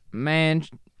 Man,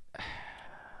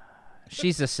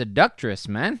 she's a seductress,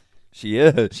 man. She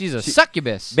is. She's a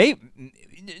succubus.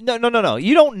 No.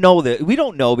 You don't know that. We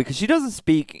don't know because she doesn't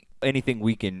speak anything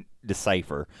we can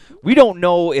decipher. We don't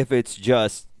know if it's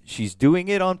just she's doing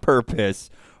it on purpose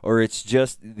or it's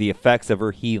just the effects of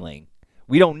her healing.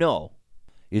 We don't know.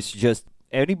 It's just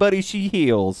anybody she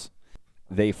heals,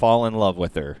 they fall in love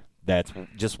with her. That's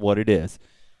just what it is.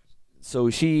 So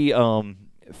she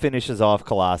finishes off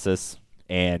Colossus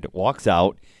and walks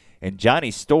out, and Johnny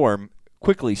Storm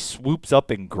quickly swoops up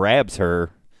and grabs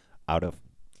her out of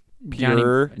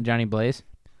pure Johnny Blaze.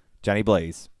 Johnny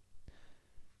Blaze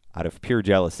out of pure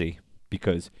jealousy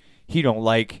because he don't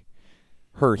like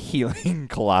her healing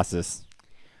Colossus.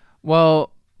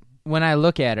 Well, when I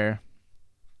look at her,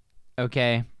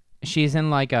 okay, she's in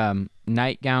like a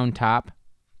nightgown top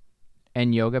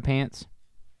and yoga pants.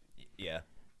 Yeah.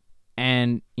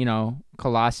 And, you know,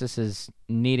 Colossus is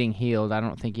needing healed. I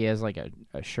don't think he has like a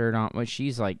shirt on. But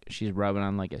she's rubbing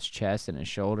on like his chest and his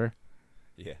shoulder.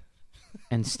 Yeah.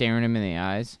 And staring him in the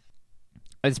eyes.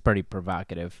 It's pretty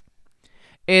provocative.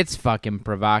 It's fucking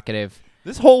provocative.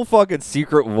 This whole fucking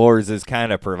Secret Wars is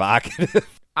kind of provocative.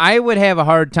 I would have a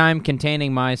hard time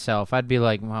containing myself. I'd be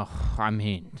like, well, I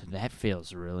mean, that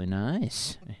feels really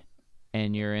nice.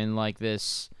 And you're in like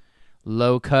this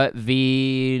low-cut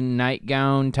V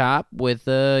nightgown top with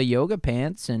yoga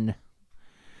pants, and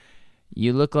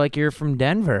you look like you're from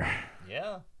Denver.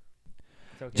 Yeah.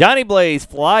 Okay. Johnny Blaze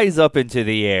flies up into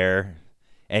the air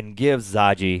and gives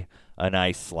Zaji a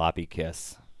nice sloppy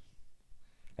kiss.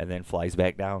 And then flies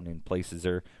back down and places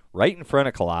her right in front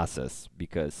of Colossus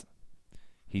because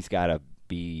he's got to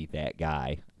be that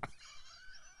guy.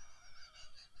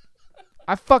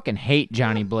 I fucking hate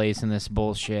Johnny Blaze in this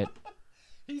bullshit.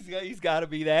 He's got to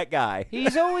be that guy.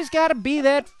 He's always got to be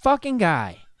that fucking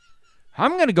guy.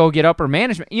 I'm going to go get upper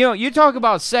management. You know, you talk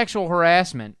about sexual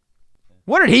harassment.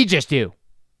 What did he just do?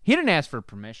 He didn't ask for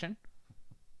permission.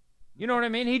 You know what I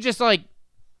mean? He just, like,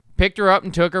 picked her up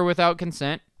and took her without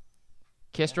consent,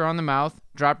 kissed her on the mouth,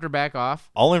 dropped her back off.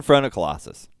 All in front of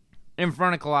Colossus. In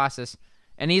front of Colossus.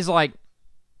 And he's, like,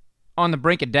 on the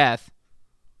brink of death,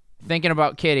 thinking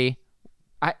about Kitty.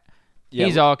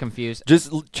 He's all confused.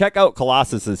 Just check out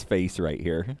Colossus's face right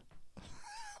here.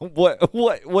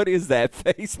 What is that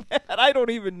face, man? I don't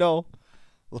even know.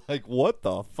 Like, what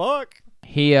the fuck?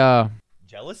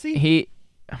 Jealousy?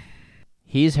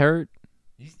 He's hurt.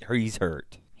 He's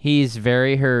hurt. He's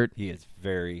very hurt. He is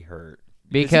very hurt.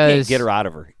 Because he can't get her out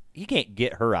of her. He can't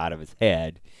get her out of his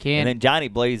head. And then Johnny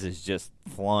Blaze is just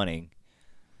flaunting.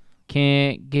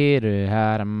 Can't get her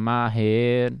out of my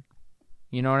head.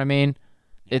 You know what I mean?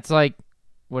 It's like,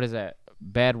 what is that?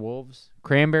 Bad Wolves?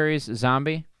 Cranberries?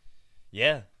 Zombie?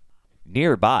 Yeah.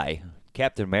 Nearby,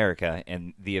 Captain America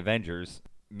and the Avengers,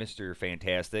 Mr.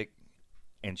 Fantastic,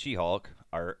 and She-Hulk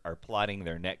are plotting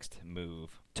their next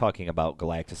move, talking about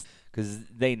Galactus, because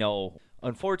they know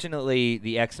Unfortunately,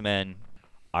 the X-Men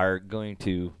are going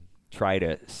to try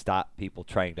to stop people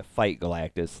trying to fight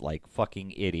Galactus like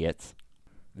fucking idiots.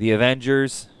 The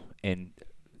Avengers and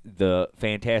the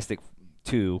Fantastic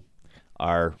Two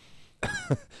are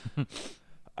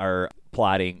are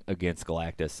plotting against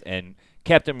Galactus, and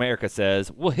Captain America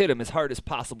says, "We'll hit him as hard as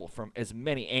possible from as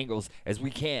many angles as we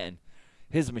can.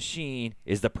 His machine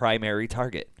is the primary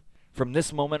target. From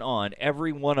this moment on,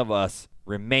 every one of us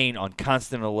remain on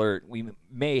constant alert. We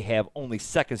may have only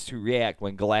seconds to react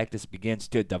when Galactus begins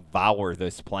to devour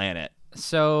this planet."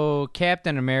 So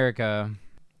Captain America,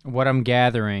 what I'm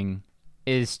gathering,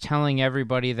 is telling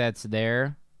everybody that's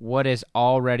there what is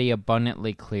already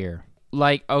abundantly clear.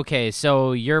 Like, okay,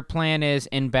 so your plan is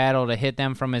in battle to hit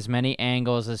them from as many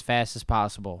angles as fast as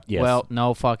possible. Yes. Well,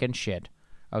 no fucking shit.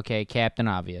 Okay, Captain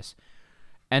Obvious.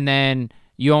 And then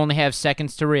you only have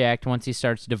seconds to react once he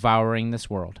starts devouring this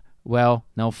world. Well,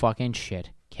 no fucking shit.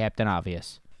 Captain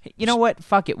Obvious. You know what?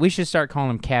 Fuck it. We should start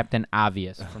calling him Captain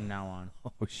Obvious from now on.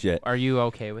 Oh, shit. Are you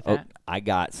okay with that? I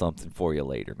got something for you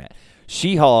later, Matt.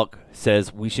 She-Hulk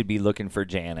says we should be looking for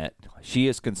Janet. She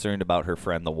is concerned about her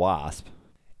friend the Wasp,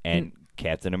 and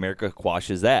Captain America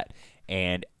quashes that.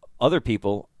 And other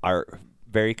people are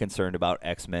very concerned about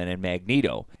X-Men and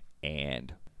Magneto.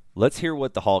 And let's hear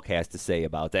what the Hulk has to say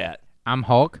about that. I'm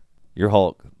Hulk. You're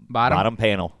Hulk. Bottom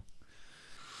panel.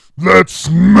 Let's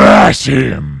smash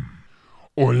him!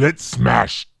 Or let's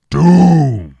smash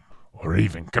Doom! Or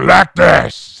even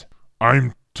Galactus!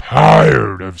 I'm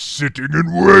tired of sitting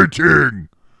and waiting!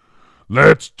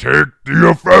 Let's take the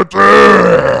offensive!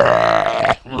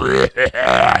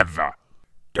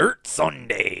 Dirt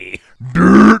Sunday.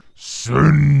 Dirt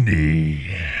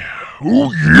Sunday!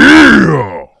 Oh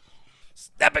yeah!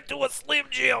 Snap it to a Slim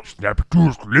Jim. Snap it to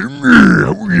a Slim Jim!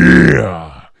 Oh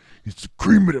yeah! It's the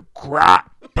cream of the crop!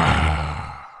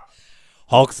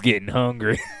 Hulk's getting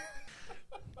hungry.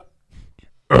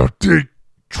 I'll take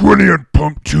 20 on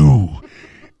pump 2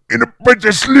 and a bunch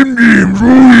of Slim Jims.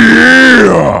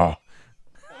 Oh,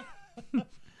 yeah.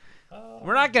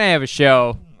 We're not going to have a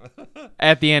show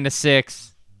at the end of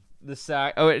 6.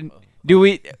 Do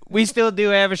we still do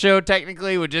have a show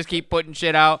technically? We'll just keep putting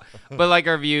shit out, but like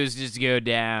our views just go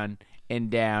down and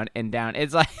down and down.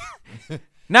 It's like,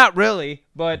 not really,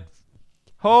 but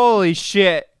holy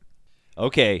shit.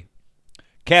 Okay.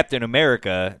 Captain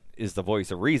America is the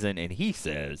voice of reason, and he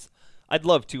says, "I'd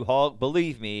love to, Hulk,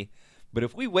 believe me, but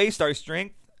if we waste our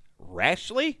strength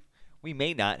rashly, we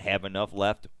may not have enough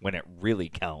left when it really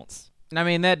counts." I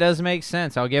mean, that does make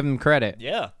sense. I'll give him credit.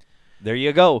 Yeah. There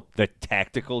you go. The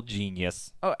tactical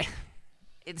genius. Oh,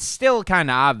 it's still kind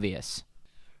of obvious.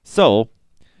 So,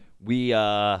 we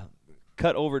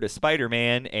cut over to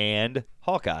Spider-Man and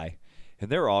Hawkeye, and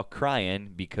they're all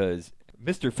crying because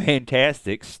Mr.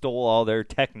 Fantastic stole all their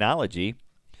technology.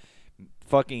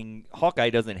 Fucking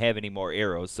Hawkeye doesn't have any more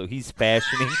arrows, so he's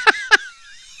fashioning.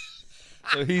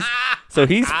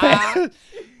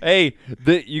 Hey,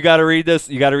 you got to read this.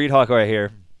 You got to read Hawkeye right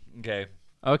here. Okay.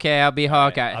 Okay, I'll be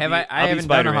Hawkeye. I haven't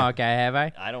done a Hawkeye, have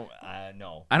I? I don't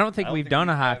know. I don't think we've done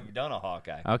a Hawkeye. I've done a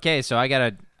Hawkeye. Okay, so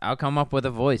I'll come up with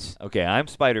a voice. Okay, I'm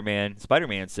Spider-Man.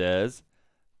 Spider-Man says,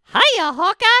 Hiya,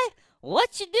 Hawkeye.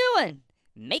 What you doing?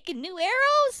 Making new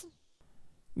arrows?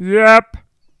 Yep.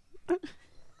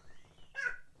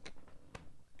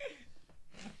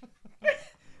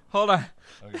 Hold on.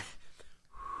 Okay.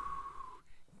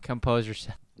 Compose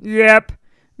yourself. Yep.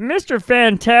 Mr.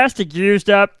 Fantastic used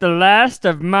up the last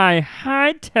of my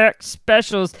high-tech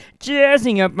specials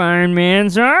jazzing up Iron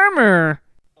Man's armor.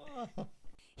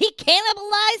 He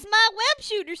cannibalized my web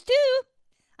shooters, too.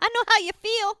 I know how you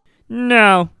feel.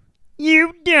 No,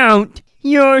 you don't.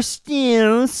 You're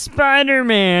still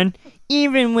Spider-Man,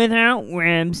 even without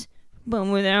webs. But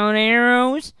without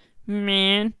arrows,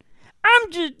 man,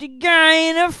 I'm just a guy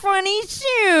in a funny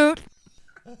suit.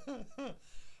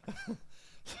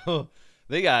 So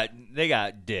they got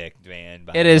dicked, man.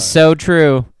 It is so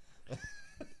true.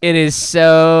 It is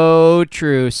so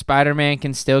true. Spider-Man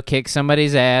can still kick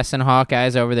somebody's ass, and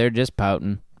Hawkeye's over there just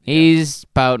pouting. He's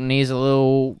pouting. He's a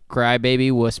little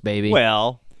crybaby wuss baby.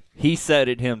 Well, he said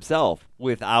it himself.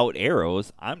 Without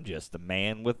arrows, I'm just a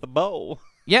man with a bow.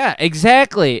 Yeah,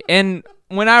 exactly. And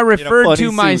when I refer funny to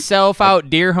suit. myself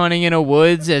out deer hunting in a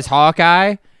woods as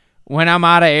Hawkeye, when I'm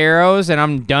out of arrows and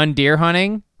I'm done deer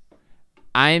hunting,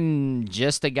 I'm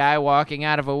just a guy walking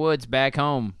out of a woods back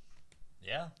home.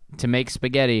 Yeah. To make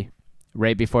spaghetti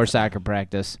right before soccer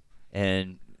practice.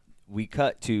 And we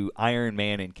cut to Iron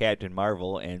Man and Captain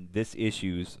Marvel, and this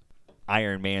issue's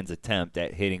Iron Man's attempt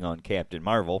at hitting on Captain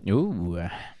Marvel. Ooh.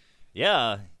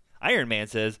 Yeah. Iron Man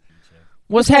says,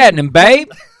 What's happening, babe?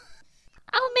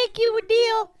 I'll make make you a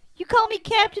deal. You call me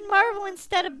Captain Marvel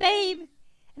instead of Babe.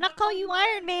 And I'll call you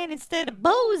Iron Man instead of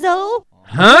Bozo.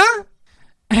 Huh?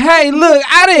 Hey, look,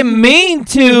 I didn't mean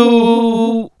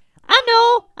to. I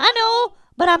know,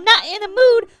 but I'm not in the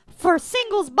mood for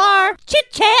singles bar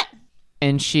chit-chat.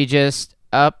 And she just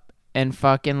up and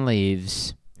fucking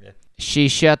leaves. Yeah. She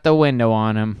shut the window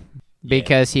on him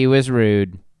because he was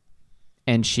rude.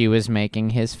 And she was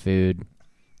making his food.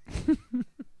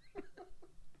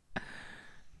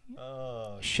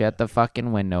 Shut the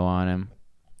fucking window on him.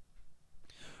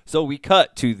 So we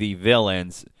cut to the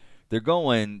villains. They're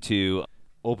going to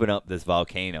open up this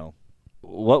volcano.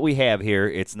 What we have here,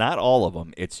 it's not all of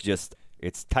them.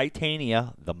 It's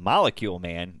Titania, the Molecule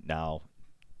Man. Now,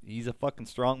 he's a fucking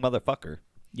strong motherfucker.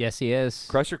 Yes, he is.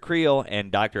 Crusher Creel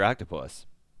and Dr. Octopus.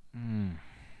 Mm.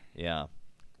 Yeah.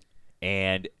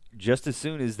 And just as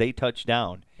soon as they touch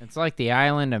down. It's like the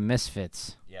island of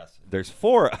misfits. Yes. There's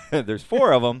four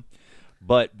of them,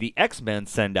 but the X-Men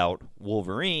send out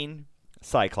Wolverine,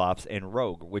 Cyclops, and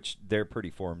Rogue, which they're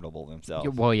pretty formidable themselves.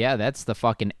 Well, yeah, that's the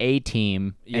fucking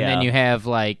A-team. Yeah. And then you have,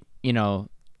 like, you know,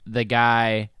 the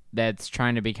guy that's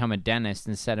trying to become a dentist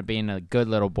instead of being a good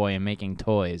little boy and making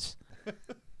toys.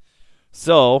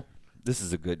 So, this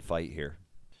is a good fight here.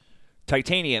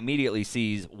 Titania immediately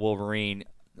sees Wolverine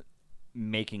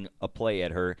making a play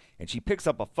at her, and she picks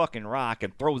up a fucking rock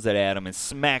and throws it at him and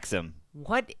smacks him.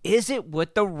 What is it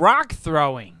with the rock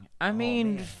throwing? I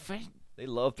mean... They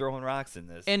love throwing rocks in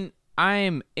this. And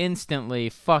I'm instantly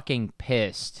fucking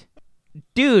pissed.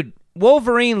 Dude,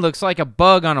 Wolverine looks like a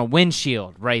bug on a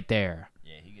windshield right there.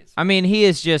 Yeah, he gets... I mean, he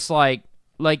is just like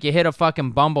you hit a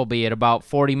fucking bumblebee at about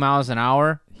 40 miles an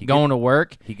hour going to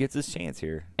work. He gets his chance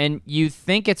here. And you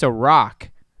think it's a rock.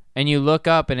 And you look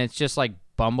up and it's just like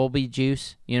bumblebee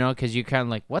juice, you know, because you kind of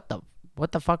like, what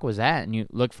the fuck was that? And you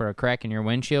look for a crack in your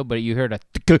windshield, but you heard a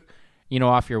you know,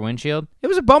 off your windshield. It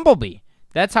was a bumblebee.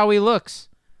 That's how he looks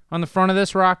on the front of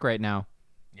this rock right now.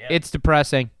 Yeah. It's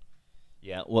depressing.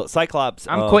 Yeah, well, Cyclops...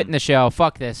 I'm quitting the show.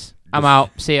 Fuck this. I'm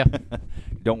out. See ya.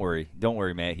 Don't worry,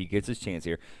 Matt. He gets his chance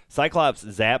here. Cyclops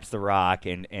zaps the rock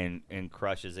and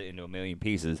crushes it into a million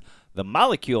pieces. The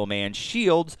Molecule Man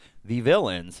shields the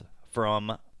villains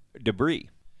from debris.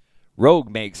 Rogue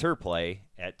makes her play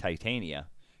at Titania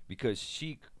because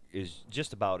she is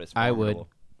just about as formidable. I would.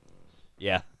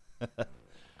 Yeah.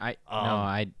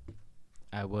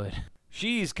 I would.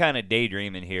 She's kind of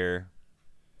daydreaming here.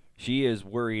 She is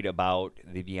worried about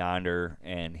the Beyonder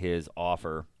and his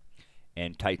offer,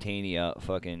 and Titania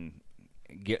fucking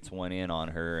gets one in on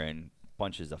her and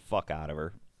punches the fuck out of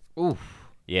her. Oof.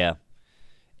 Yeah.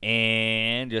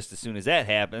 And just as soon as that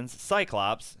happens,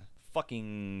 Cyclops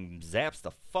fucking zaps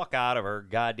the fuck out of her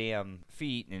goddamn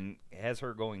feet and has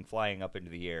her going flying up into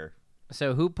the air.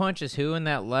 So who punches who in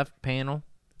that left panel?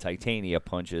 Titania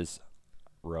punches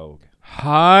Rogue.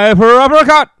 Hyper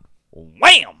uppercut!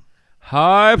 Wham!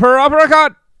 Hyper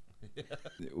uppercut!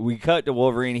 We cut to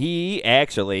Wolverine. He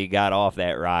actually got off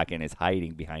that rock and is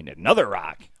hiding behind another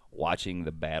rock, watching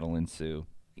the battle ensue.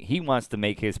 He wants to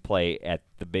make his play at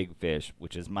the big fish,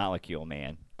 which is Molecule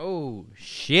Man. Oh,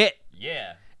 shit.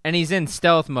 Yeah. And he's in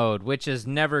stealth mode, which is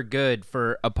never good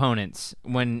for opponents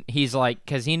when he's like,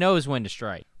 because he knows when to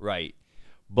strike. Right.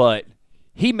 But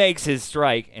he makes his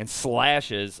strike and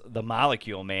slashes the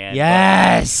Molecule Man.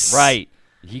 Yes. Right.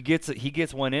 He gets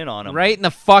one in on him. Right in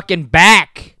the fucking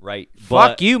back. Right.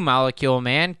 Fuck you, Molecule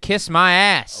Man. Kiss my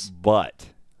ass. But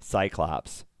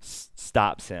Cyclops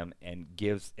stops him and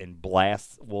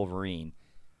blasts Wolverine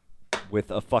with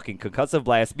a fucking concussive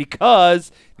blast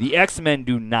because the X-Men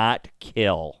do not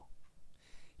kill.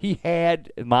 He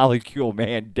had Molecule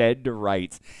Man dead to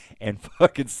rights, and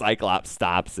fucking Cyclops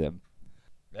stops him.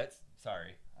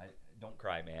 Sorry. Don't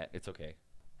cry, Matt. It's okay.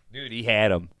 Dude, he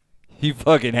had him. He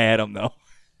fucking had him, though.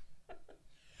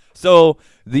 So,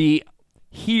 the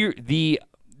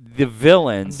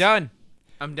villains...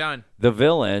 I'm done. The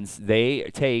villains, they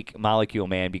take Molecule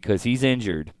Man because he's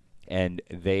injured, and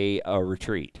they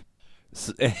retreat.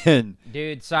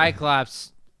 Dude,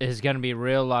 Cyclops is going to be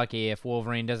real lucky if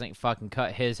Wolverine doesn't fucking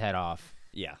cut his head off.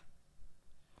 Yeah.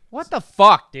 What the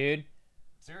fuck, dude?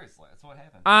 Seriously, that's what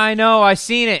happened. I know, I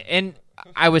seen it, and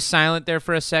I was silent there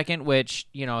for a second, which,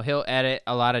 you know, he'll edit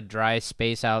a lot of dry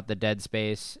space out, the dead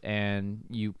space, and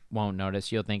you won't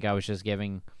notice. You'll think I was just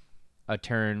giving a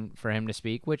turn for him to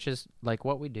speak, which is like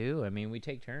what we do. I mean, we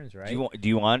take turns, right? Do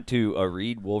you want to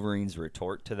read Wolverine's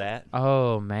retort to that?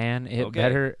 Oh, man.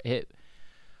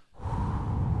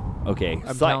 Okay.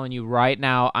 I'm telling you right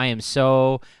now, I am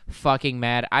so fucking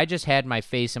mad. I just had my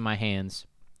face in my hands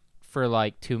for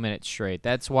like 2 minutes straight.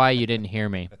 That's why you didn't hear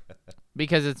me.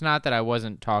 Because it's not that I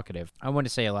wasn't talkative. I want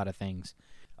to say a lot of things.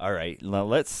 All right, now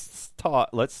let's talk.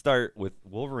 Let's start with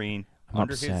Wolverine. I'm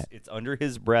upset. It's under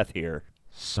his breath here.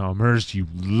 Summers, you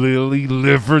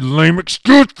lily-livered lame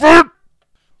excuse for.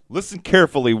 Listen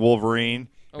carefully, Wolverine.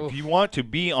 Oof. If you want to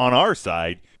be on our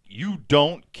side, you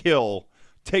don't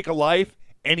take a life,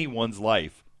 anyone's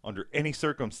life, under any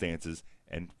circumstances.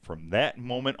 And from that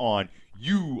moment on,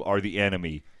 you are the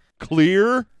enemy.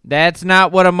 Clear? That's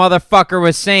not what a motherfucker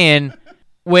was saying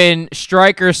when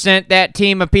Stryker sent that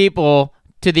team of people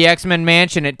to the X-Men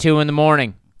mansion at 2 in the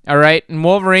morning. All right? And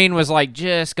Wolverine was like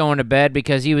just going to bed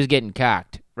because he was getting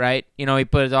cocked, right? You know, he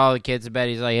put all the kids to bed.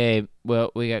 He's like, hey, well,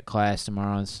 we got class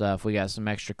tomorrow and stuff. We got some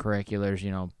extracurriculars.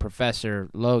 You know, Professor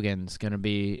Logan's going to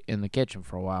be in the kitchen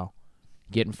for a while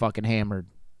getting fucking hammered.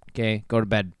 Okay? Go to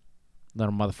bed,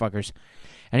 little motherfuckers.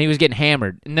 And he was getting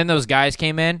hammered. And then those guys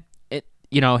came in.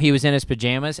 He was in his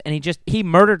pajamas, and he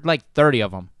murdered like 30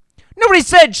 of them. Nobody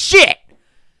said shit.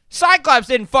 Cyclops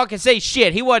didn't fucking say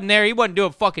shit. He wasn't there. He wasn't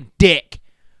doing fucking dick.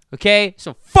 Okay?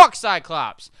 So fuck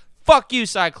Cyclops. Fuck you,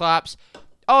 Cyclops.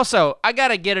 Also, I got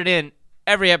to get it in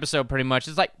every episode pretty much.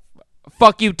 It's like,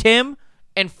 fuck you, Tim,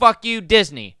 and fuck you,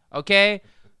 Disney. Okay?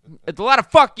 It's a lot of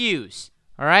fuck yous.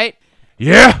 All right?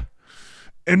 Yeah.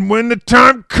 And when the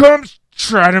time comes,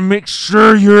 try to make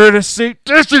sure you're at a safe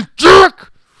distance,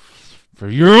 jerk! For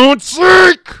your own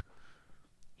sake!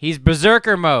 He's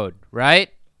berserker mode, right?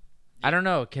 I don't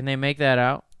know. Can they make that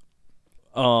out?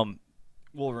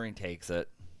 Wolverine takes it.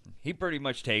 He pretty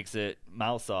much takes it.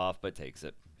 Mouth off, but takes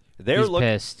it. He's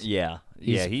pissed. Yeah.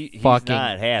 He's fucking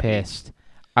not happy. pissed.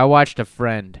 I watched a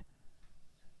friend.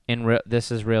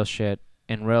 This is real shit.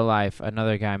 In real life,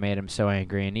 another guy made him so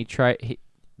angry, and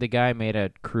the guy made a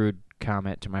crude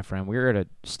comment to my friend. We were at a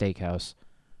steakhouse.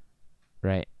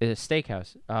 Right. It's a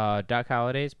steakhouse. Doc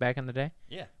Holliday's back in the day.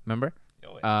 Yeah. Remember?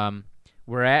 Oh, yeah.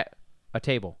 We're at a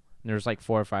table. And there's like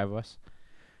 4 or 5 of us.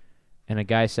 And a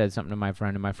guy said something to my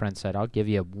friend, and my friend said, I'll give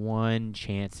you one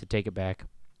chance to take it back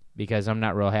because I'm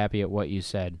not real happy at what you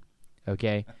said.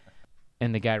 Okay?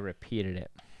 And the guy repeated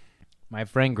it. My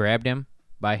friend grabbed him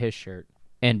by his shirt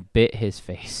and bit his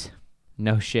face.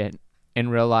 No shit. In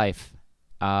real life.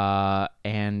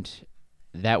 And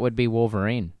that would be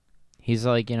Wolverine. He's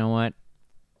like, you know what?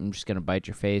 I'm just going to bite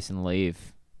your face and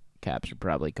leave. Cops are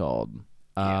probably called.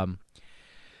 Yeah.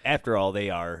 After all,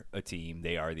 they are a team.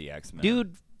 They are the X-Men.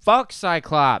 Dude, fuck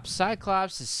Cyclops.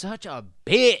 Cyclops is such a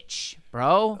bitch,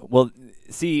 bro. Well,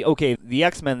 see, okay, the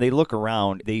X-Men, they look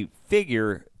around. They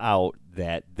figure out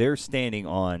that they're standing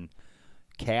on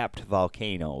capped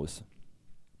volcanoes.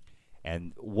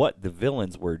 And what the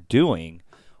villains were doing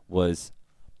was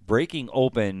breaking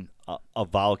open a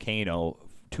volcano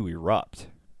to erupt,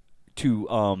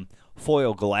 to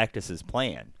foil Galactus's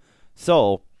plan.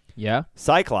 So, yeah,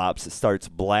 Cyclops starts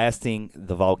blasting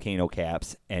the volcano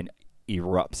caps and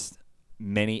erupts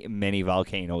many, many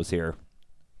volcanoes here.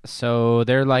 So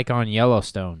they're like on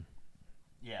Yellowstone.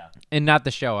 Yeah. And not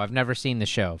the show. I've never seen the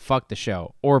show. Fuck the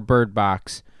show. Or Bird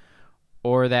Box.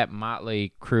 Or that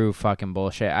Motley Crue fucking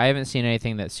bullshit. I haven't seen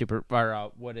anything that's super...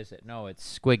 Or, what is it? No, it's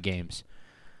Squid Games.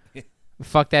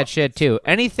 Fuck that shit, too.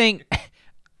 Anything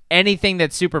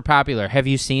that's super popular. Have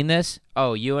you seen this?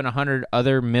 Oh, you and 100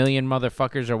 other million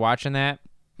motherfuckers are watching that?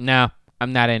 No,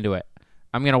 I'm not into it.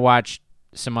 I'm going to watch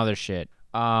some other shit.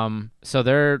 So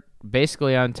they're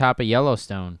basically on top of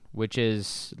Yellowstone, which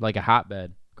is like a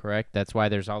hotbed, correct? That's why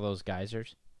there's all those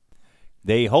geysers?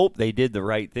 They hope they did the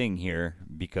right thing here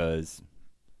because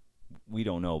we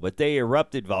don't know. But they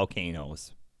erupted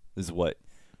volcanoes is what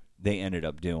they ended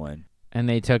up doing. And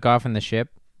they took off in the ship?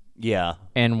 Yeah.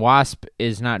 And Wasp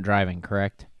is not driving,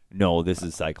 correct? No, this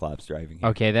is Cyclops driving here.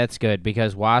 Okay, that's good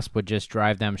because Wasp would just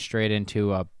drive them straight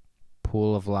into a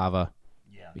pool of lava.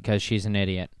 Yeah. Because she's an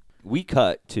idiot. We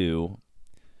cut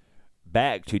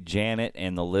back to Janet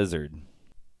and the lizard.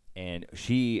 And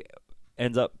she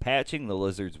ends up patching the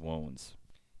lizard's wounds.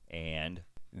 And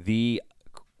the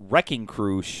wrecking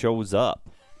crew shows up.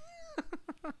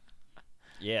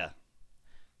 Yeah.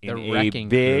 The In wrecking a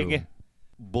big crew.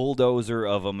 bulldozer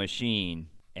of a machine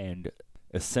and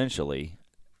essentially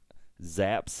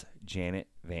zaps Janet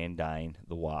Van Dyne,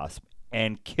 the Wasp,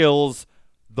 and kills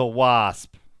the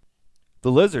Wasp.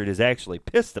 The lizard is actually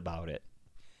pissed about it.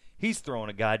 He's throwing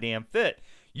a goddamn fit.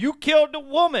 You killed the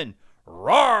woman!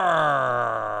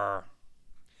 Roar!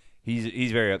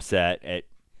 He's very upset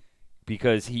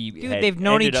because he Dude, had they've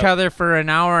known ended each up- other for an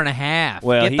hour and a half.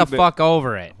 Well, Get the fuck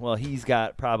over it. Well, he's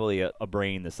got probably a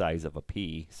brain the size of a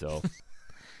pea, so.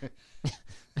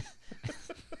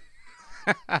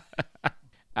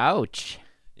 Ouch.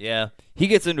 Yeah. He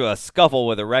gets into a scuffle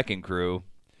with a wrecking crew,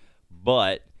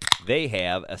 but they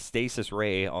have a stasis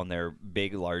ray on their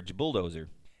big, large bulldozer.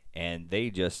 and they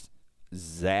just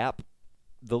zap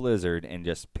the lizard and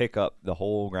just pick up the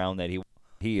whole ground that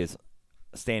he is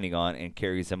standing on and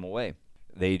carries him away.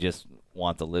 They just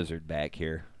want the lizard back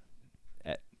here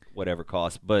at whatever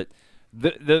cost. But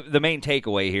the main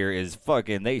takeaway here is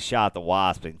fucking they shot the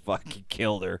wasp and fucking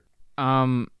killed her.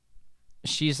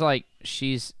 She's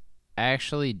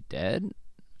actually dead?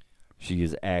 She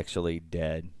is actually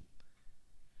dead.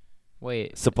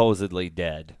 Wait. Supposedly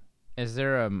dead.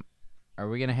 Are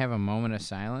we going to have a moment of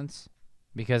silence?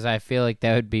 Because I feel like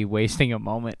that would be wasting a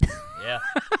moment. Yeah.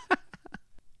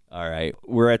 All right.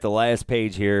 We're at the last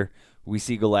page here. We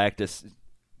see Galactus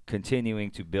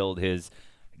continuing to build his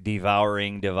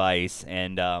devouring device.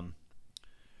 And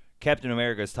Captain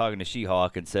America is talking to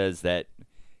She-Hulk and says that,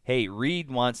 hey, Reed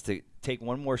wants to take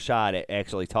one more shot at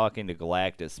actually talking to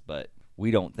Galactus, but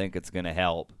we don't think it's going to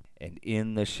help. And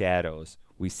in the shadows,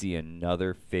 we see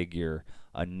another figure,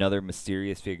 another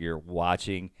mysterious figure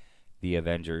watching the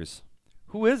Avengers.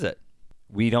 Who is it?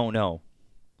 We don't know.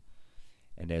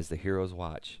 And as the heroes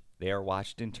watch, they are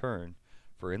watched in turn,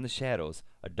 for in the shadows,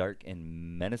 a dark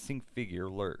and menacing figure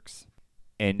lurks.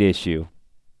 End issue.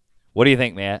 What do you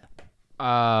think, Matt?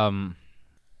 I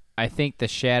think the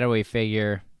shadowy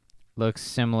figure looks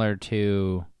similar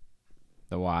to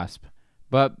the Wasp,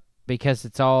 but because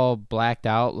it's all blacked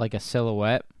out like a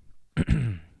silhouette,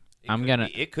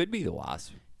 It could be the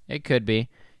Wasp. It could be.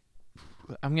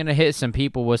 I'm gonna hit some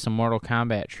people with some Mortal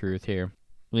Kombat truth here.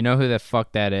 We know who the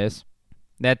fuck that is.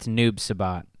 That's Noob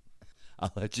Sabat.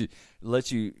 I'll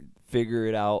let you figure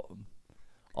it out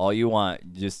all you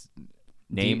want. Just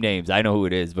name names. I know who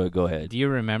it is, but go ahead. Do you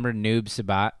remember Noob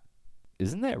Sabat?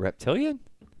 Isn't that Reptilian?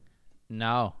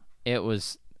 No, it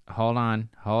was. Hold on.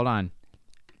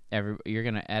 You're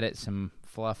gonna edit some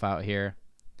fluff out here,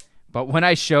 but when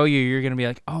I show you, you're gonna be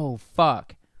like, "Oh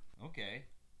fuck!" Okay.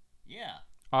 Yeah.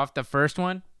 Off the first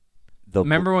one.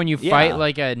 Remember when you fight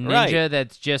like a ninja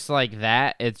that's just like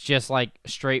that? It's just like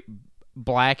straight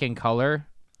black in color.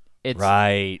 It's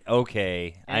right.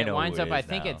 Okay. And I know. It winds who up. it is I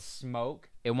think now. it's Smoke.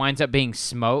 It winds up being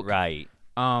Smoke. Right.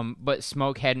 But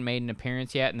Smoke hadn't made an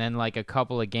appearance yet, and then like a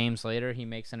couple of games later, he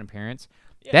makes an appearance.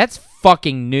 Yeah. That's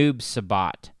fucking Noob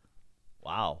Sabat.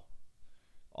 Wow.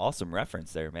 Awesome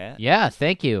reference there, Matt. Yeah,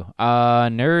 thank you.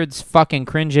 Nerds fucking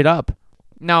cringe it up.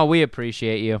 No, we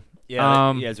appreciate you.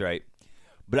 Yeah, that's right.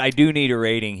 But I do need a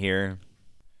rating here.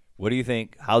 What do you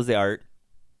think? How's the art?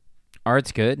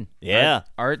 Art's good. Yeah.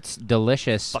 Art's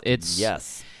delicious.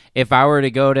 Yes. If I were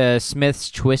to go to Smith's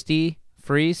Twisty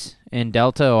Freeze in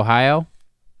Delta, Ohio,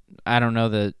 I don't know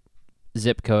the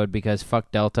zip code because fuck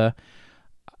Delta.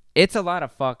 It's a lot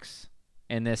of fucks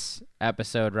in this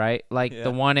episode, right? Like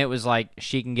the one, it was like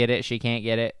she can get it, she can't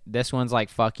get it. This one's like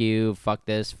fuck you, fuck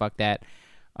this, fuck that.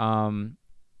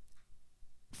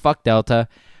 Fuck Delta.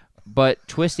 But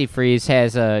Twisty Freeze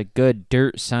has a good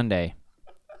Dirt Sunday.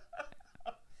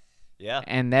 Yeah.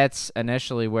 And that's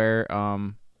initially where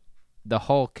the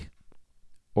Hulk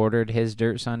ordered his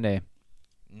Dirt Sunday.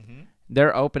 Mm-hmm.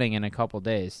 They're opening in a couple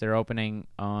days. They're opening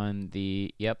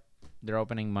they're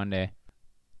opening Monday.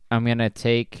 I'm going to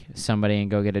take somebody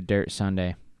and go get a Dirt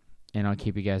Sunday, and I'll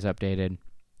keep you guys updated.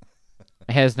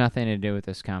 It has nothing to do with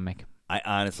this comic. I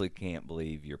honestly can't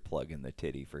believe you're plugging the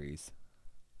Titty Freeze.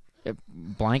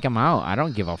 Blank them out. I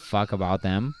don't give a fuck about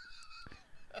them.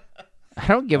 I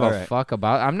don't give a fuck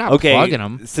about. I'm not plugging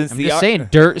them. I'm just saying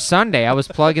Dirt Sunday. I was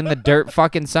plugging the Dirt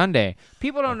fucking Sunday.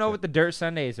 People don't know what the Dirt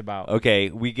Sunday is about. Okay,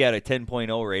 we got a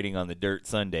 10.0 rating on the Dirt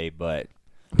Sunday, but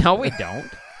no, we don't.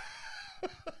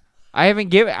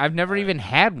 I've never even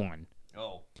had one.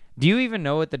 Oh. Do you even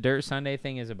know what the Dirt Sunday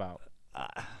thing is about?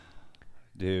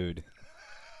 Dude.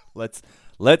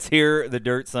 Let's hear the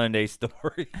Dirt Sunday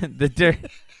story. The Dirt.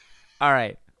 All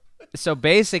right. So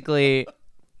basically,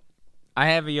 I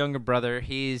have a younger brother.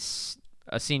 He's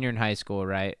a senior in high school,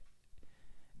 right?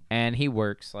 And he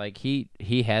works. Like, he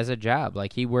has a job.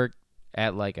 Like, he worked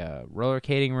at, like, a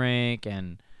rollerskating rink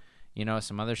and,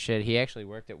 some other shit. He actually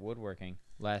worked at woodworking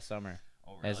last summer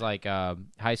as, like,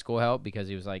 high school help because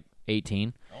he was, like,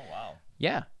 18. Oh, wow.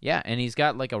 Yeah. And he's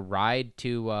got, like, a ride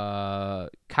to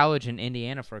college in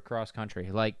Indiana for cross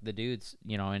country. Like, the dude's,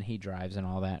 and he drives and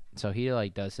all that. So he,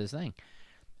 like, does his thing.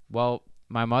 Well,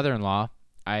 my mother-in-law,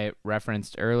 I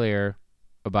referenced earlier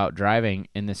about driving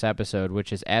in this episode,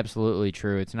 which is absolutely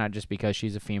true. It's not just because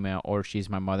she's a female or she's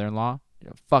my mother-in-law.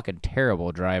 Fucking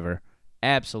terrible driver.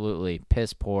 Absolutely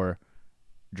piss-poor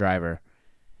driver.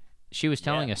 She was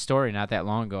telling a story not that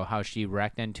long ago how she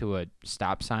wrecked into a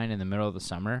stop sign in the middle of the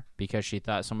summer because she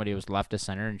thought somebody was left of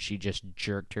center and she just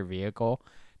jerked her vehicle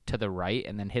to the right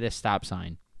and then hit a stop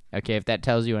sign. Okay, if that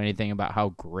tells you anything about how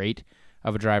great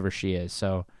of a driver she is.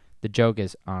 So The joke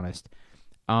is honest.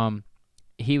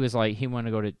 He was like, he wanted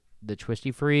to go to the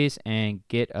Twisty Freeze and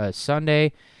get a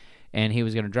sundae, and he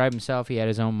was going to drive himself. He had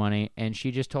his own money, and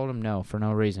she just told him no for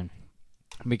no reason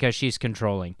because she's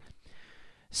controlling.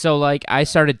 So, like, I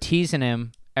started teasing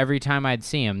him every time I'd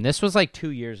see him. This was like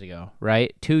 2 years ago,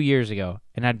 right? 2 years ago.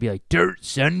 And I'd be like, Dirt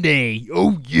Sunday.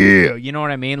 Oh, yeah. You know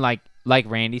what I mean? Like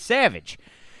Randy Savage.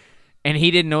 And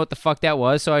he didn't know what the fuck that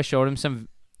was, so I showed him some,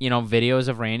 videos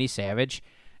of Randy Savage.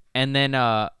 And then,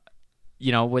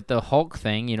 with the Hulk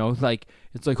thing, like,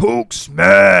 it's like, Hulk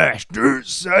smash, Dirt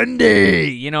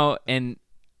Sunday, and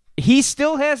he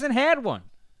still hasn't had one.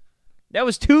 That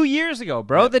was 2 years ago,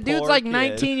 bro. The dude's like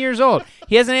 19 years old.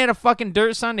 He hasn't had a fucking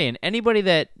Dirt Sunday. And anybody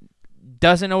that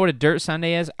doesn't know what a Dirt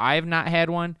Sunday is, I have not had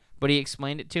one, but he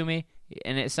explained it to me,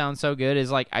 and it sounds so good.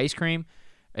 It's like ice cream.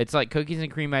 It's like cookies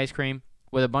and cream ice cream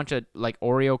with a bunch of like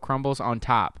Oreo crumbles on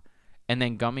top, and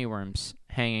then gummy worms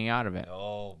hanging out of it.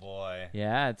 Oh, boy.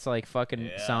 Yeah, it's like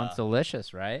fucking sounds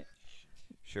delicious, right?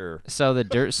 Sure. So the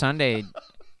Dirt Sunday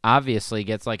obviously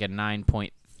gets like a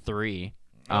 9.3.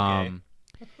 Okay.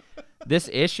 This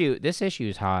issue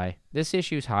is high. This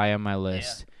issue's high on my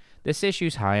list. Yeah. This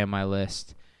issue's high on my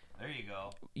list. There you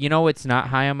go. You know what's not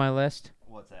high on my list?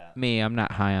 What's that? Me, I'm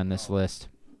not high on this list.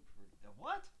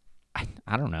 What?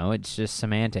 I don't know. It's just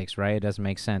semantics, right? It doesn't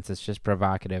make sense. It's just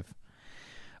provocative.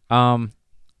 Okay.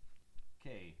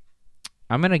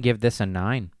 I'm gonna give this a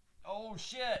 9. Oh,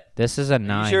 shit. This is a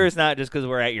 9. You sure it's not just because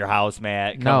we're at your house,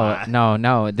 Matt? Come on.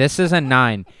 No. This is a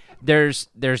 9. There's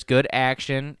good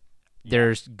action.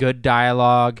 There's good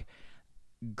dialogue,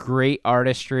 great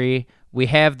artistry. We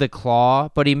have the Klaw,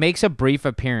 but he makes a brief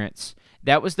appearance.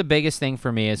 That was the biggest thing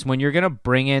for me, is when you're going to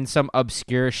bring in some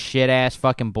obscure shit-ass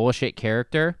fucking bullshit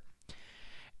character,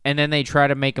 and then they try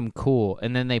to make him cool,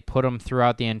 and then they put him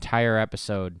throughout the entire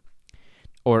episode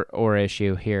or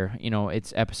issue here.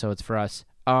 It's episodes for us.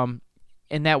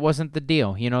 And that wasn't the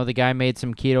deal. The guy made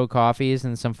some keto coffees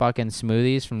and some fucking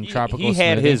smoothies from Tropical He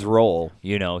had Smoothie. his role.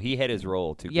 He had his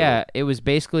role too. Yeah, it was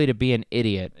basically to be an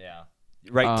idiot. Yeah.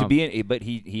 Right, but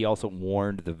he also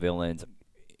warned the villains.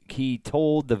 He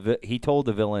told the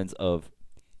villains of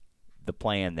the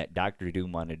plan that Doctor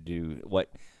Doom wanted to do,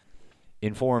 what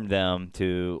informed them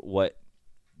to what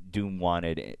Doom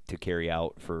wanted to carry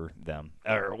out for them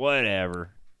or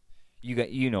whatever.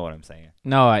 You know what I'm saying?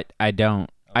 No, I don't.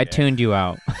 Okay. I tuned you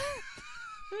out.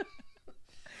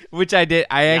 Which I did.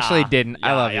 I actually didn't.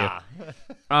 I love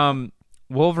you.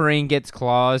 Wolverine gets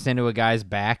claws into a guy's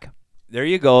back. There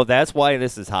you go. That's why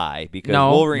this is high, because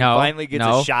Wolverine finally gets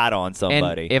a shot on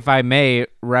somebody. And if I may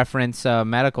reference a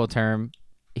medical term,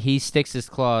 he sticks his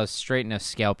claws straight in a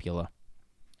scapula.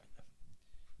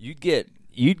 You'd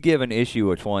give an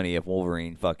issue a 20 if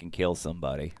Wolverine fucking kills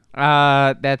somebody.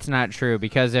 That's not true,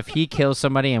 because if he kills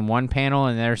somebody in one panel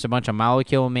and there's a bunch of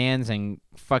Molecule Mans and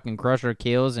fucking Crusher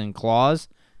kills and claws,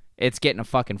 it's getting a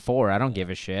fucking 4. I don't give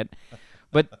a shit.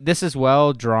 But this is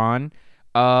well drawn.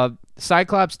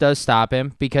 Cyclops does stop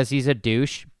him because he's a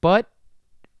douche, but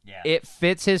it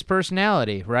fits his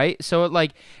personality, right? So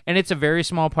and it's a very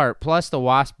small part. Plus the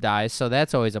Wasp dies, so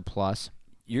that's always a plus.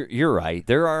 You're right.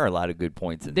 There are a lot of good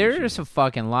points in this. There's a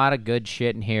fucking lot of good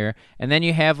shit in here. And then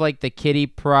you have the Kitty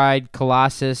Pryde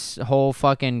Colossus whole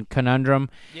fucking conundrum.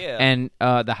 Yeah. And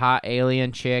the hot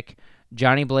alien chick.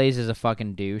 Johnny Blaze is a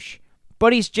fucking douche.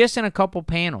 But he's just in a couple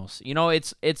panels.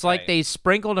 It's like they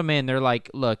sprinkled him in. They're like,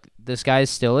 look, this guy's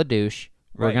still a douche.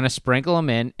 We're going to sprinkle him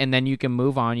in, and then you can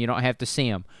move on. You don't have to see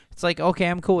him. It's like, okay,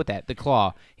 I'm cool with that. The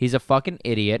Claw. He's a fucking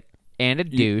idiot and a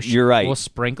douche. You're right. We'll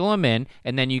sprinkle him in,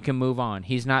 and then you can move on.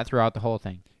 He's not throughout the whole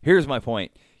thing. Here's my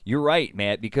point. You're right,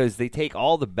 Matt, because they take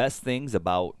all the best things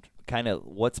about kind of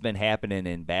what's been happening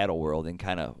in Battleworld and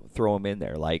kind of throw them in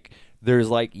there. There's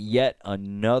yet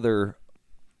another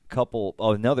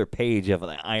page of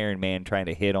an Iron Man trying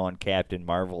to hit on Captain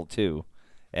Marvel too,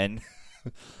 and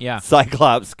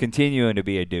Cyclops continuing to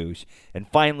be a douche, and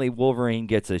finally Wolverine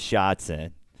gets his shots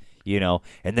in,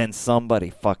 and then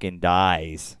somebody fucking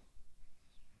dies.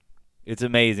 It's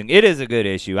amazing. It is a good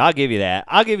issue. I'll give you that.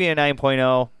 I'll give you a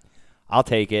 9.0. I'll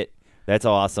take it. That's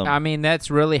awesome. I mean,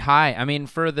 that's really high. I mean,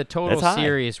 for the total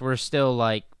series, we're still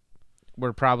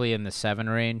we're probably in the 7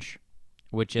 range,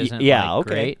 which isn't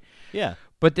great. Yeah.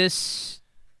 But this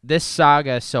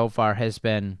saga so far has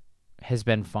been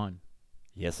fun.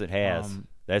 Yes, it has.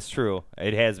 That's true.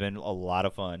 It has been a lot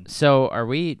of fun. So are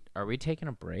we taking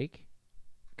a break?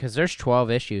 Because there's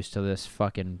 12 issues to this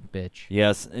fucking bitch.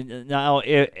 Yes. Now,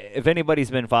 if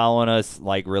anybody's been following us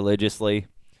religiously,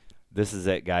 this is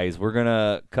it, guys. We're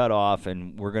gonna cut off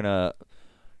and we're gonna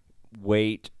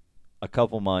wait a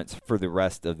couple months for the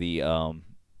rest of the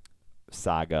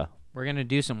saga. We're going to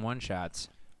do some one-shots.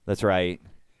 That's right.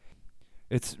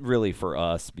 It's really for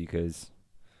us because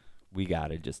we got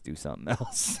to just do something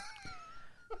else.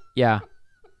 Yeah.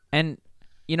 And,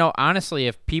 honestly,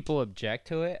 if people object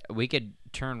to it, we could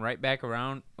turn right back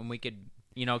around and we could,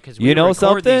 because we record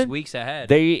something? these weeks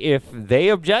ahead. If they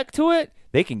object to it,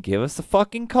 they can give us a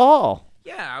fucking call.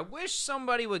 Yeah, I wish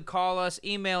somebody would call us,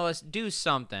 email us, do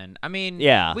something. I mean,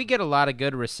 Yeah. we get a lot of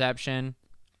good reception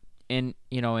in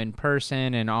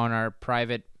person and on our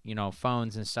private,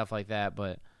 phones and stuff like that,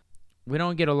 but we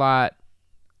don't get a lot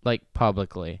like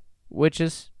publicly, which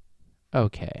is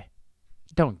okay.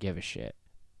 Don't give a shit.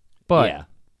 But yeah.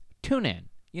 Tune in.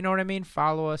 You know what I mean?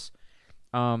 Follow us.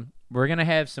 We're going to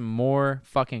have some more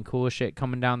fucking cool shit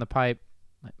coming down the pipe.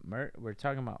 We're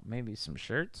talking about maybe some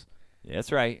shirts. Yeah,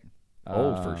 that's right.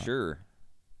 For sure.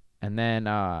 And then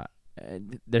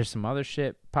there's some other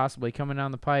shit possibly coming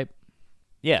down the pipe.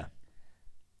 Yeah.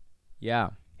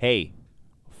 Yeah. Hey,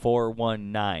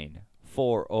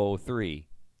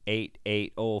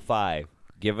 419-403-8805.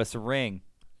 Give us a ring.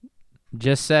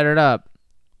 Just set it up.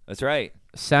 That's right.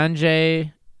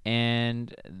 Sanjay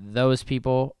and those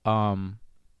people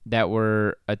that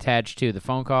were attached to the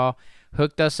phone call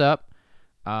hooked us up,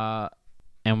 and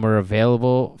we're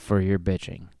available for your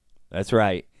bitching. That's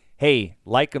right. Hey,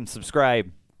 like them,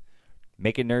 subscribe.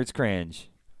 Making nerds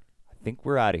cringe. I think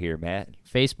we're out of here, Matt.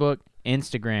 Facebook,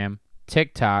 Instagram,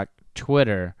 TikTok,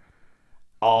 Twitter.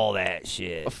 All that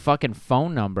shit. A fucking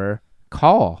phone number.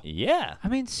 Call. Yeah. I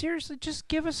mean, seriously, just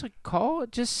give us a call.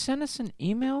 Just send us an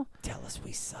email. Tell us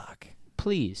we suck.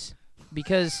 Please.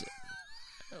 Because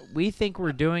we think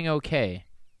we're doing okay.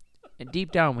 And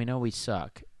deep down, we know we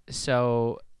suck.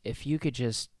 So if you could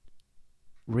just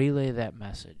relay that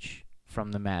message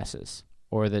from the masses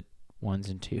or the ones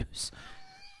and twos.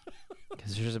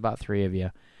 Because there's about 3 of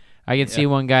you. I can see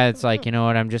one guy that's like, you know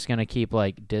what, I'm just going to keep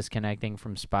like disconnecting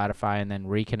from Spotify and then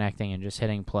reconnecting and just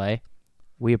hitting play.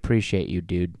 We appreciate you,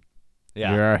 dude.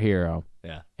 Yeah. You're our hero.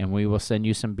 Yeah. And we will send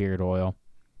you some beard oil.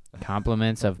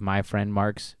 Compliments of my friend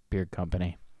Mark's Beard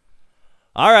Company.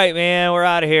 All right, man. We're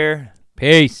out of here.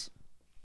 Peace.